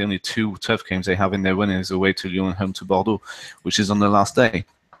only 2 tough games they have in their run is away to Lyon and home to Bordeaux, which is on the last day.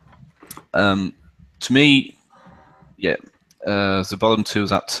 To me, yeah, the bottom 2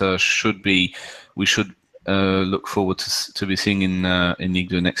 that we should look forward to be seeing in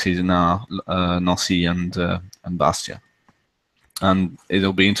Ligue 2 next season are Nancy and Bastia, and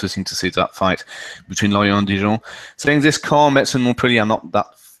it'll be interesting to see that fight between Lorient and Dijon. Saying this, Caen, Metz, and Montpellier are not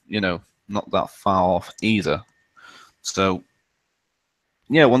that far off either. So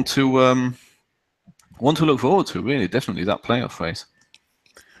yeah, want to look forward to, really, definitely that playoff race.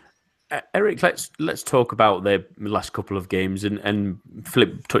 Eric, let's talk about their last couple of games, and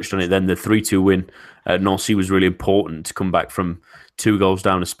Philip touched on it then. The 3-2 win at Nancy was really important to come back from 2 goals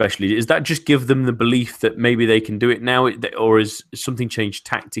down, especially. Does that just give them the belief that maybe they can do it now, or is something changed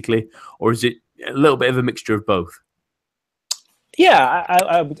tactically, or is it a little bit of a mixture of both? Yeah,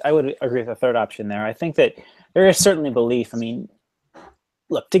 I would agree with the third option there. I think that there is certainly belief. I mean,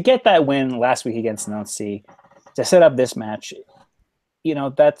 look, to get that win last week against Nancy, to set up this match,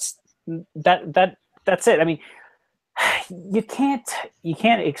 that's it. I mean, you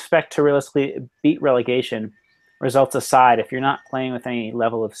can't expect to realistically beat relegation, results aside, if you're not playing with any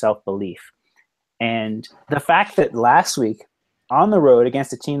level of self-belief. And the fact that last week on the road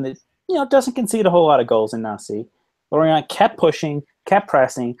against a team that doesn't concede a whole lot of goals in Nancy, Lorient kept pushing, kept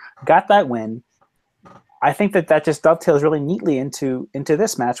pressing, got that win. I think that just dovetails really neatly into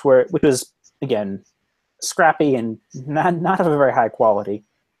this match, which was, again, scrappy and not of a very high quality.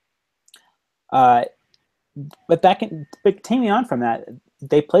 But taming on from that,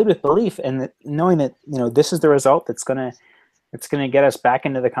 they played with belief and knowing that this is the result that's gonna get us back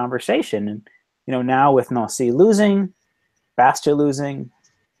into the conversation. And now with Nancy losing, Bastia losing,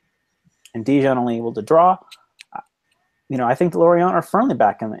 and Dijon only able to draw, I think the Lorient are firmly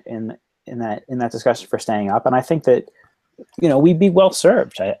back in that discussion for staying up. And I think that we'd be well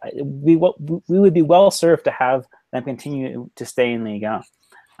served. We would be well served to have them continue to stay in Ligue 1.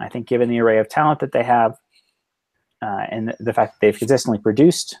 I think given the array of talent that they have, and the fact that they've consistently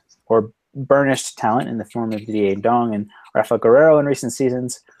produced or burnished talent in the form of Didier Ndong and Rafael Guerrero in recent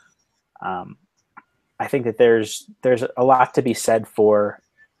seasons, I think that there's a lot to be said for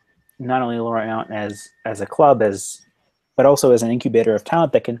not only Lorient as a club, but also as an incubator of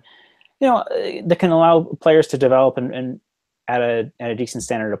talent that can allow players to develop and at a decent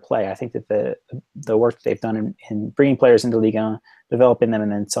standard of play. I think that the work that they've done in bringing players into Ligue 1, developing them,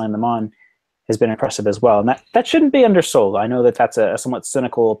 and then selling them on has been impressive as well. And that shouldn't be undersold. I know that that's a somewhat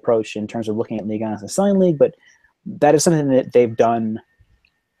cynical approach in terms of looking at Ligue 1 as a selling league, but that is something that they've done,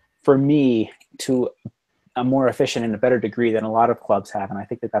 for me, to a more efficient and a better degree than a lot of clubs have. And I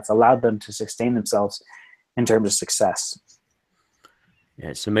think that that's allowed them to sustain themselves in terms of success. Yeah,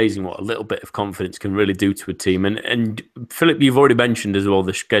 it's amazing what a little bit of confidence can really do to a team. And Philip, you've already mentioned as well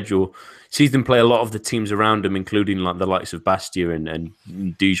the schedule. Sees them play a lot of the teams around them, including like the likes of Bastia and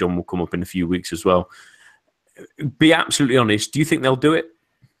Dijon will come up in a few weeks as well. Be absolutely honest, do you think they'll do it?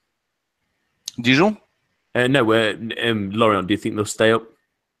 Dijon? No, Lorient, do you think they'll stay up?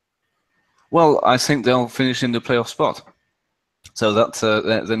 Well, I think they'll finish in the playoff spot. So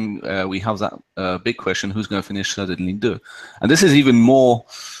then we have that big question: who's going to finish third in Ligue 2? And this is even more,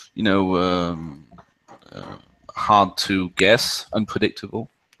 hard to guess, unpredictable,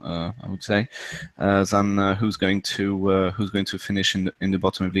 I would say, than who's going to finish in the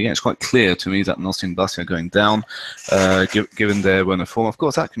bottom of the year. It's quite clear to me that Nancy and Bastia are going down, given their run of form. Of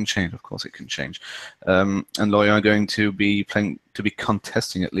course, that can change. Of course, it can change. And Lorient are going to be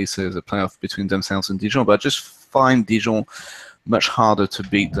contesting at least as a playoff between themselves and Dijon. But I just find Dijon much harder to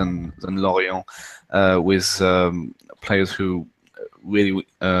beat than Lorient, with players who really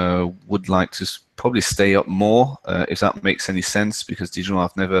would like to probably stay up more, if that makes any sense, because Dijon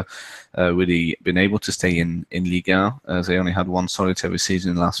have never really been able to stay in Ligue 1. They only had one solitary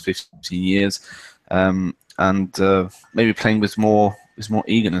season in the last 15 years, and maybe playing with more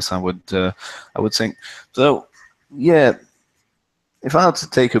eagerness, I would think. So, yeah. If I had to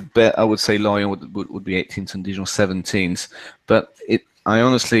take a bet, I would say Lorient would be 18th and Dijon 17th. But I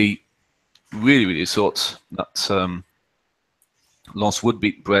honestly really thought that Lens would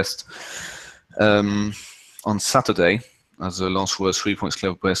beat Brest on Saturday, as Lens were 3 points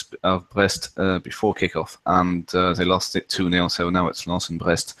clear of Brest before kickoff, and they lost it 2-0. So now it's Lens and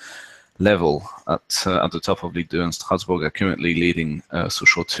Brest level at the top of Ligue 2, and Strasbourg are currently leading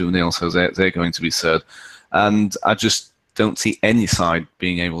Sochaux 2-0. So they're going to be third, and I just don't see any side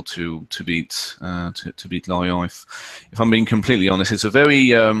being able to beat Lorient. If I'm being completely honest, it's a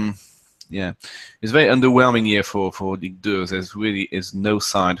very it's a very underwhelming year for Ligue 2. There's really is no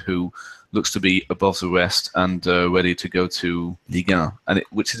side who looks to be above the rest and ready to go to Ligue 1, and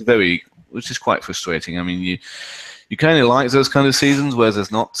which is quite frustrating. I mean, you kind of like those kind of seasons where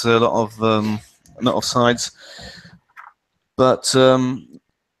there's not a lot of sides, but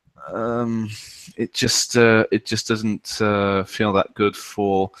it just doesn't feel that good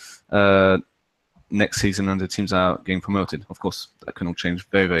for next season, and the teams are getting promoted. Of course, that can all change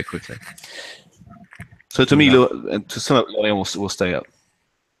very, very quickly. So to me, to sum up, Lorient will stay up.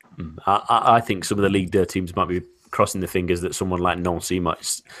 I think some of the Ligue 2 teams might be crossing their fingers that someone like Nancy might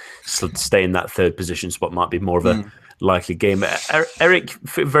stay in that third position spot. Might be more of a likely game. Eric,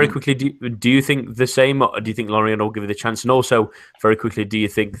 very quickly, do you think the same, or do you think Lorient will give it a chance? And also, very quickly, do you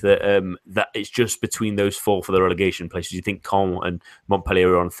think that that it's just between those four for the relegation places? Do you think Caen and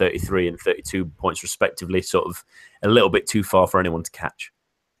Montpellier are on 33 and 32 points respectively, sort of a little bit too far for anyone to catch?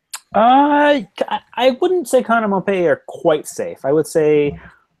 I wouldn't say Caen and Montpellier are quite safe. I would say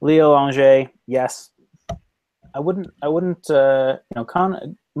Lille, Angers, yes. I wouldn't.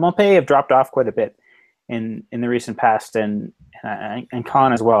 Caen, Montpellier have dropped off quite a bit in the recent past, and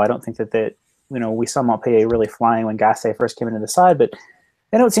Caen as well. I don't think that we saw Montpellier really flying when Gasset first came into the side, but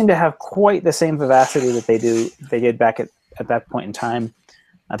they don't seem to have quite the same vivacity that they did back at that point in time.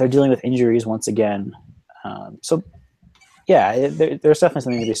 They're dealing with injuries once again. So there's definitely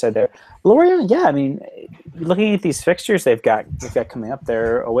something to be said there. Lorient, yeah, I mean, looking at these fixtures they've got coming up,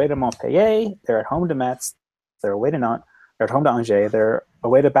 they're away to Montpellier, they're at home to Metz, they're away to Nantes, they're at home to Angers, they're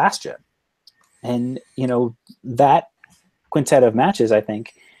away to Bastia. And, that quintet of matches, I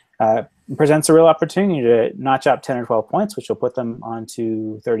think, presents a real opportunity to notch up 10 or 12 points, which will put them on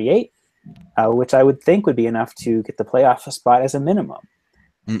to 38, which I would think would be enough to get the playoff spot as a minimum.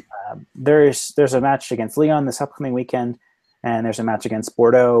 There's a match against Lyon this upcoming weekend, and there's a match against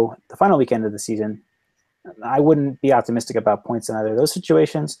Bordeaux the final weekend of the season. I wouldn't be optimistic about points in either of those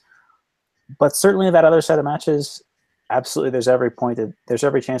situations, but certainly that other set of matches, absolutely, there's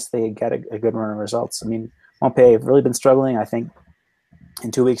every chance they get a good run of results. I mean, Montpellier have really been struggling. I think in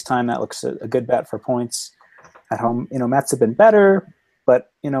 2 weeks' time, that looks a good bet for points at home. Mets have been better,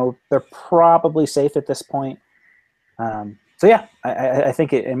 but they're probably safe at this point. So yeah, I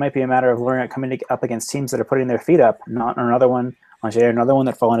think it might be a matter of Lorient coming up against teams that are putting their feet up, not another one, Angers, another one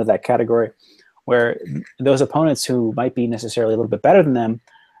that fall into that category, where those opponents who might be necessarily a little bit better than them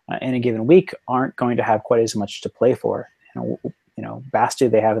in a given week aren't going to have quite as much to play for. Bastia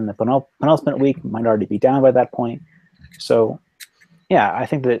they have in the penultimate week might already be down by that point. So yeah, I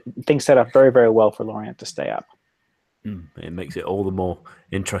think that things set up very, very well for Lorient to stay up. It makes it all the more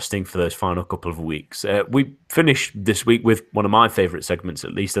interesting for those final couple of weeks. We finished this week with one of my favourite segments,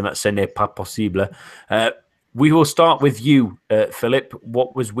 at least, and that's Ce n'est pas possible. We will start with you, Philip.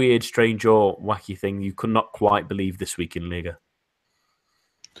 What was weird, strange, or wacky thing you could not quite believe this week in Liga?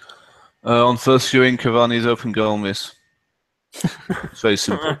 On first viewing, Cavani's open goal miss. It's very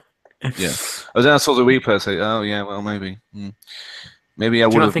simple. Yeah. Then I saw the replay. I say, oh yeah, well maybe, maybe I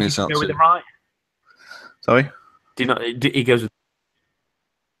would have missed out too. Right? Sorry. Do you not? He goes with.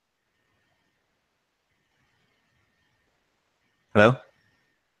 Hello.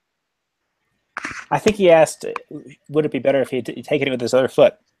 I think he asked, would it be better if he'd taken it with his other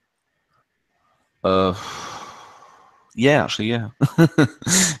foot? Yeah, actually, yeah.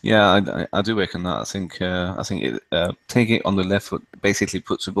 Yeah, I do reckon that. I think taking it on the left foot basically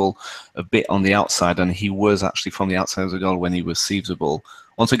puts the ball a bit on the outside, and he was actually from the outside of the goal when he received the ball.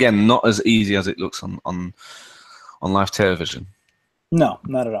 Once again, not as easy as it looks on live television. No,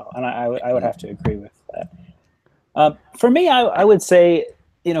 not at all. And I would have to agree with that. For me, I would say,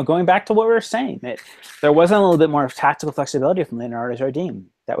 going back to what we were saying, that there wasn't a little bit more tactical flexibility from Leonardo Jardim.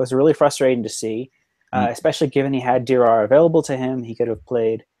 That was really frustrating to see. Especially given he had Diarra available to him. He could have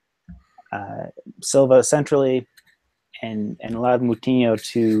played Silva centrally and allowed Moutinho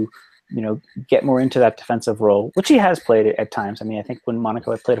to, get more into that defensive role, which he has played at times. I mean, I think when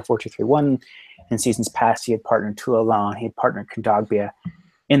Monaco had played a 4-2-3-1 in seasons past, he had partnered Toulalan, he had partnered Kondogbia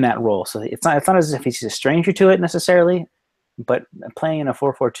in that role. So it's not as if he's a stranger to it necessarily, but playing in a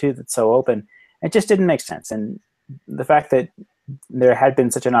 4-4-2 that's so open, it just didn't make sense. And the fact that there had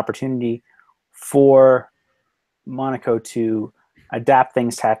been such an opportunity for Monaco to adapt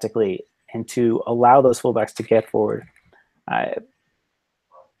things tactically and to allow those fullbacks to get forward.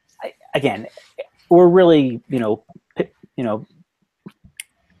 Again, we're really,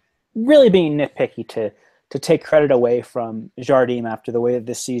 really being nitpicky to take credit away from Jardim after the way that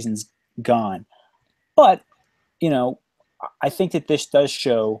this season's gone. But, I think that this does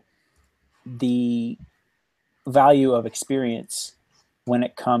show the value of experience when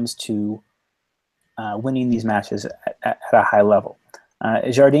it comes to winning these matches at a high level.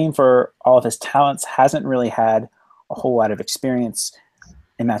 Jardim, for all of his talents, hasn't really had a whole lot of experience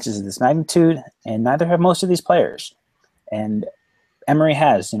in matches of this magnitude, and neither have most of these players. And Emery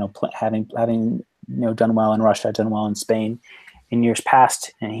has, having done well in Russia, done well in Spain in years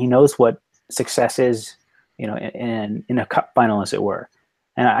past, and he knows what success is, in a cup final, as it were.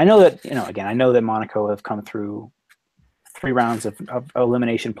 And I know that, again, I know that Monaco have come through 3 rounds of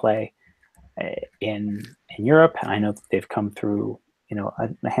elimination play in Europe, and I know that they've come through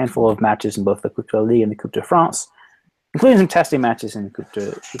a handful of matches in both the Coupe de la Ligue and the Coupe de France, including some testing matches in the Coupe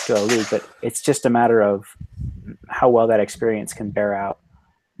de la Ligue. But it's just a matter of how well that experience can bear out,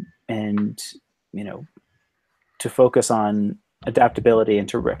 and to focus on adaptability and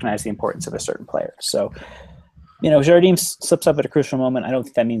to recognize the importance of a certain player. So Jardim slips up at a crucial moment. I don't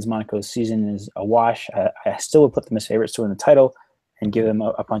think that means Monaco's season is a wash. I still would put them as favorites to win the title and give them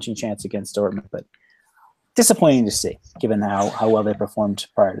a punching chance against Dortmund, but disappointing to see, given how well they performed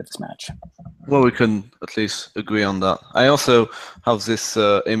prior to this match. Well, we can at least agree on that. I also have this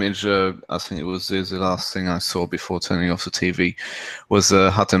image, I think it was the last thing I saw before turning off the TV, was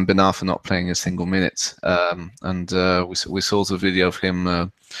Hatem Ben Arfa not playing a single minute. And we saw the video of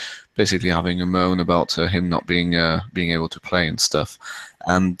him basically having a moan about him not being able to play and stuff.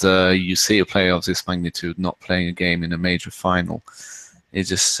 And you see a player of this magnitude not playing a game in a major final. You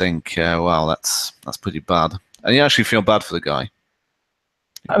just think, wow, that's pretty bad. And you actually feel bad for the guy.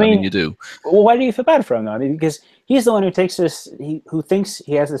 I mean, you do. Well, why do you feel bad for him, though? I mean, because he's the one who takes this, who thinks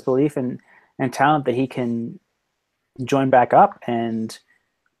he has this belief and talent that he can join back up and,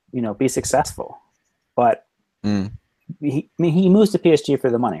 be successful. But he moves to PSG for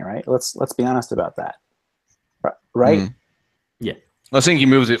the money, right? Let's be honest about that, right? Yeah, I think he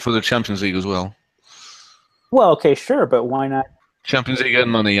moves it for the Champions League as well. Well, okay, sure, but why not? Champions League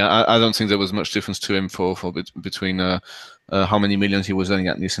and money. I don't think there was much difference to him between how many millions he was earning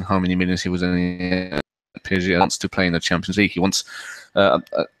at Nice and how many millions he was earning at PSG. He wants to play in the Champions League. He wants, in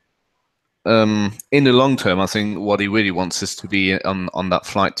the long term, I think what he really wants is to be on that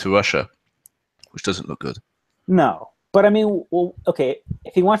flight to Russia, which doesn't look good. No, but I mean, well, okay,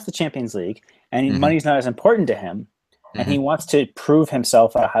 if he wants the Champions League and money's not as important to him, and he wants to prove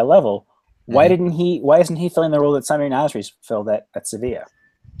himself at a high level, why isn't he filling the role that Samir Nasri's filled at Sevilla?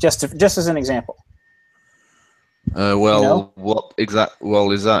 Just as an example. What exact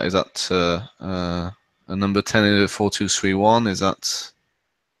role is that? Is that a number 10 in a 4-2-3-1? Is that?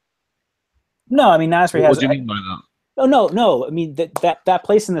 No, I mean Nasri has. What do you mean by that? Oh no! I mean that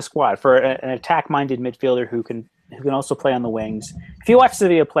place in the squad for an attack-minded midfielder who can also play on the wings. If you watch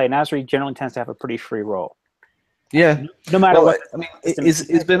Sevilla play, Nasri generally tends to have a pretty free role. Yeah. No matter what. I mean, is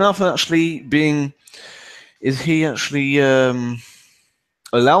Ben Arfa actually being? Is he actually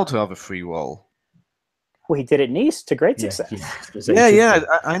allowed to have a free role? Well, he did at Nice to great success. Yeah,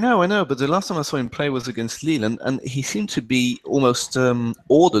 I know. But the last time I saw him play was against Lille, and he seemed to be almost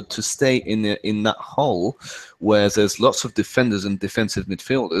ordered to stay in that hole where there's lots of defenders and defensive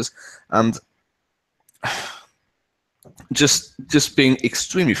midfielders, and just being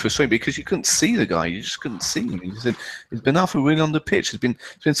extremely frustrating because you couldn't see the guy. You just couldn't see him. You said, "He's been out for really on the pitch. It's been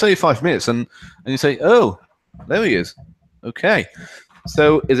 35 minutes," and you say, "Oh, there he is." Okay.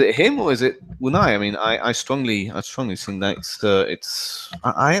 So is it him or is it Unai? I mean, I strongly think that it's.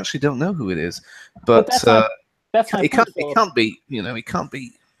 I actually don't know who it is, but it can't be. It can't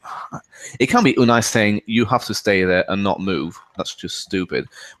be. It can't be Unai saying you have to stay there and not move. That's just stupid.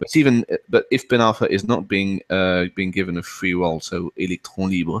 But if Ben Arfa is not being given a free role, so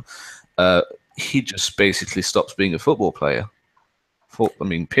électron libre, he just basically stops being a football player.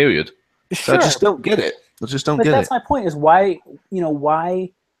 Period. So sure. I just don't get it. I just don't get it. That's my point. Is why go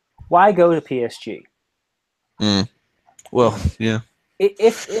to PSG? Well, yeah.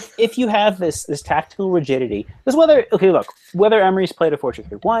 If you have this tactical rigidity, because whether Emery's played a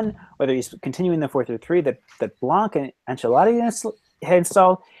 4-2-3-1, whether he's continuing the 4-3-3 that Blanc and Ancelotti had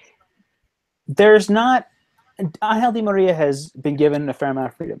installed, there's not. Angel Di Maria has been given a fair amount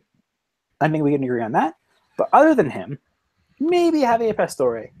of freedom. I think we can agree on that. But other than him, maybe Javier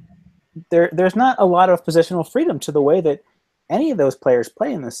Pastore. There's not a lot of positional freedom to the way that any of those players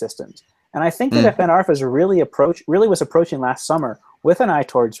play in the systems. And I think that if Ben Arfa really was approaching last summer with an eye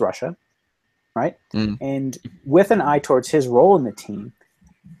towards Russia, right? And with an eye towards his role in the team,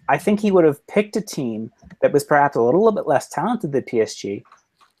 I think he would have picked a team that was perhaps a little bit less talented than PSG,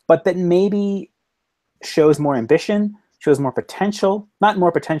 but that maybe shows more ambition, shows more potential, not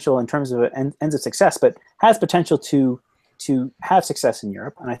more potential in terms of ends of success, but has potential to have success in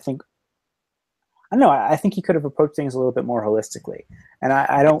Europe. And I think he could have approached things a little bit more holistically. And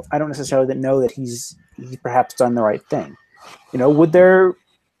I don't necessarily know that he's perhaps done the right thing. Would there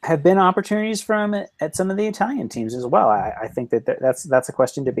have been opportunities for him at some of the Italian teams as well? I think that's a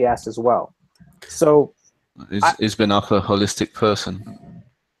question to be asked as well. So is Ben Arfa a holistic person?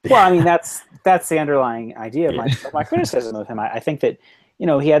 Well, I mean that's the underlying idea of my criticism of him. I think that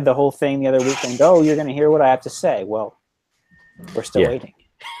he had the whole thing the other weekend. Oh, you're going to hear what I have to say. Well, we're still waiting.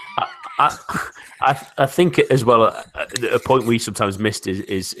 I think as well, a point we sometimes missed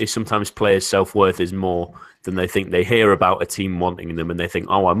is sometimes players' self-worth is more than they think. They hear about a team wanting them and they think,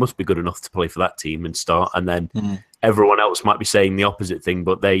 oh, I must be good enough to play for that team and start. And then everyone else might be saying the opposite thing,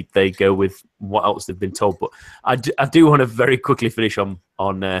 but they go with what else they've been told. But I do want to very quickly finish on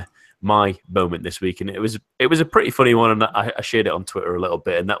my moment this week. And it was a pretty funny one. And I shared it on Twitter a little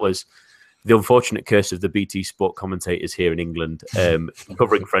bit. And that was the unfortunate curse of the BT Sport commentators here in England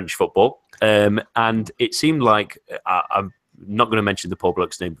covering French football. And it seemed like, I'm not going to mention the poor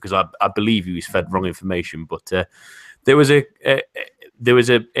bloke's name because I believe he was fed wrong information, but it was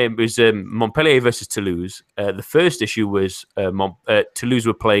Montpellier versus Toulouse. The first issue was Toulouse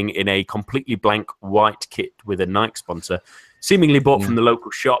were playing in a completely blank white kit with a Nike sponsor, seemingly bought from the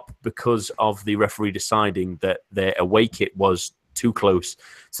local shop because of the referee deciding that their away kit was too close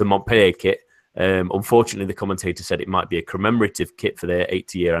to the Montpellier kit. Unfortunately, the commentator said it might be a commemorative kit for their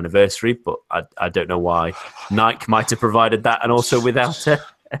 80-year anniversary, but I don't know why Nike might have provided that, and also without a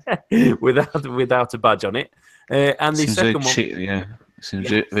badge on it. And the second one, cheap, yeah, it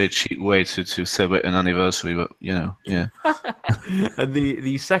seems a very cheap way to celebrate an anniversary, but yeah. And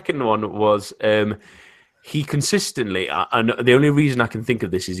the second one was he consistently, and the only reason I can think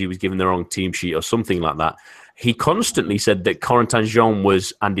of this is he was given the wrong team sheet or something like that. He constantly said that Corentin Jean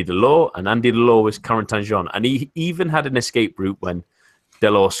was Andy Delors and Andy Delors was Corentin Jean. And he even had an escape route when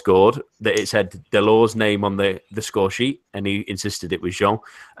Delors scored that it said Delors' name on the score sheet, and he insisted it was Jean.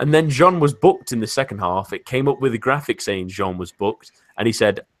 And then Jean was booked in the second half. It came up with a graphic saying Jean was booked. And he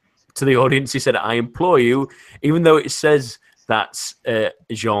said to the audience, he said, I implore you, even though it says that's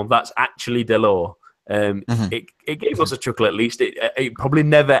Jean, that's actually Delors. It gave us a chuckle at least. It probably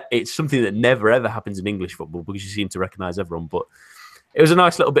never, it's something that never ever happens in English football because you seem to recognise everyone. But it was a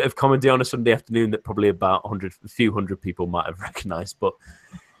nice little bit of comedy on a Sunday afternoon that probably about a few hundred people might have recognised. But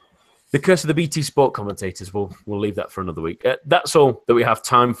the curse of the BT Sport commentators, we'll leave that for another week. That's all that we have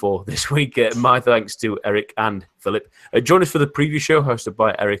time for this week. My thanks to Eric and Philip. Join us for the preview show hosted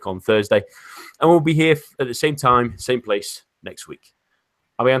by Eric on Thursday. And we'll be here at the same time, same place next week.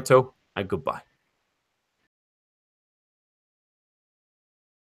 A bientôt and goodbye.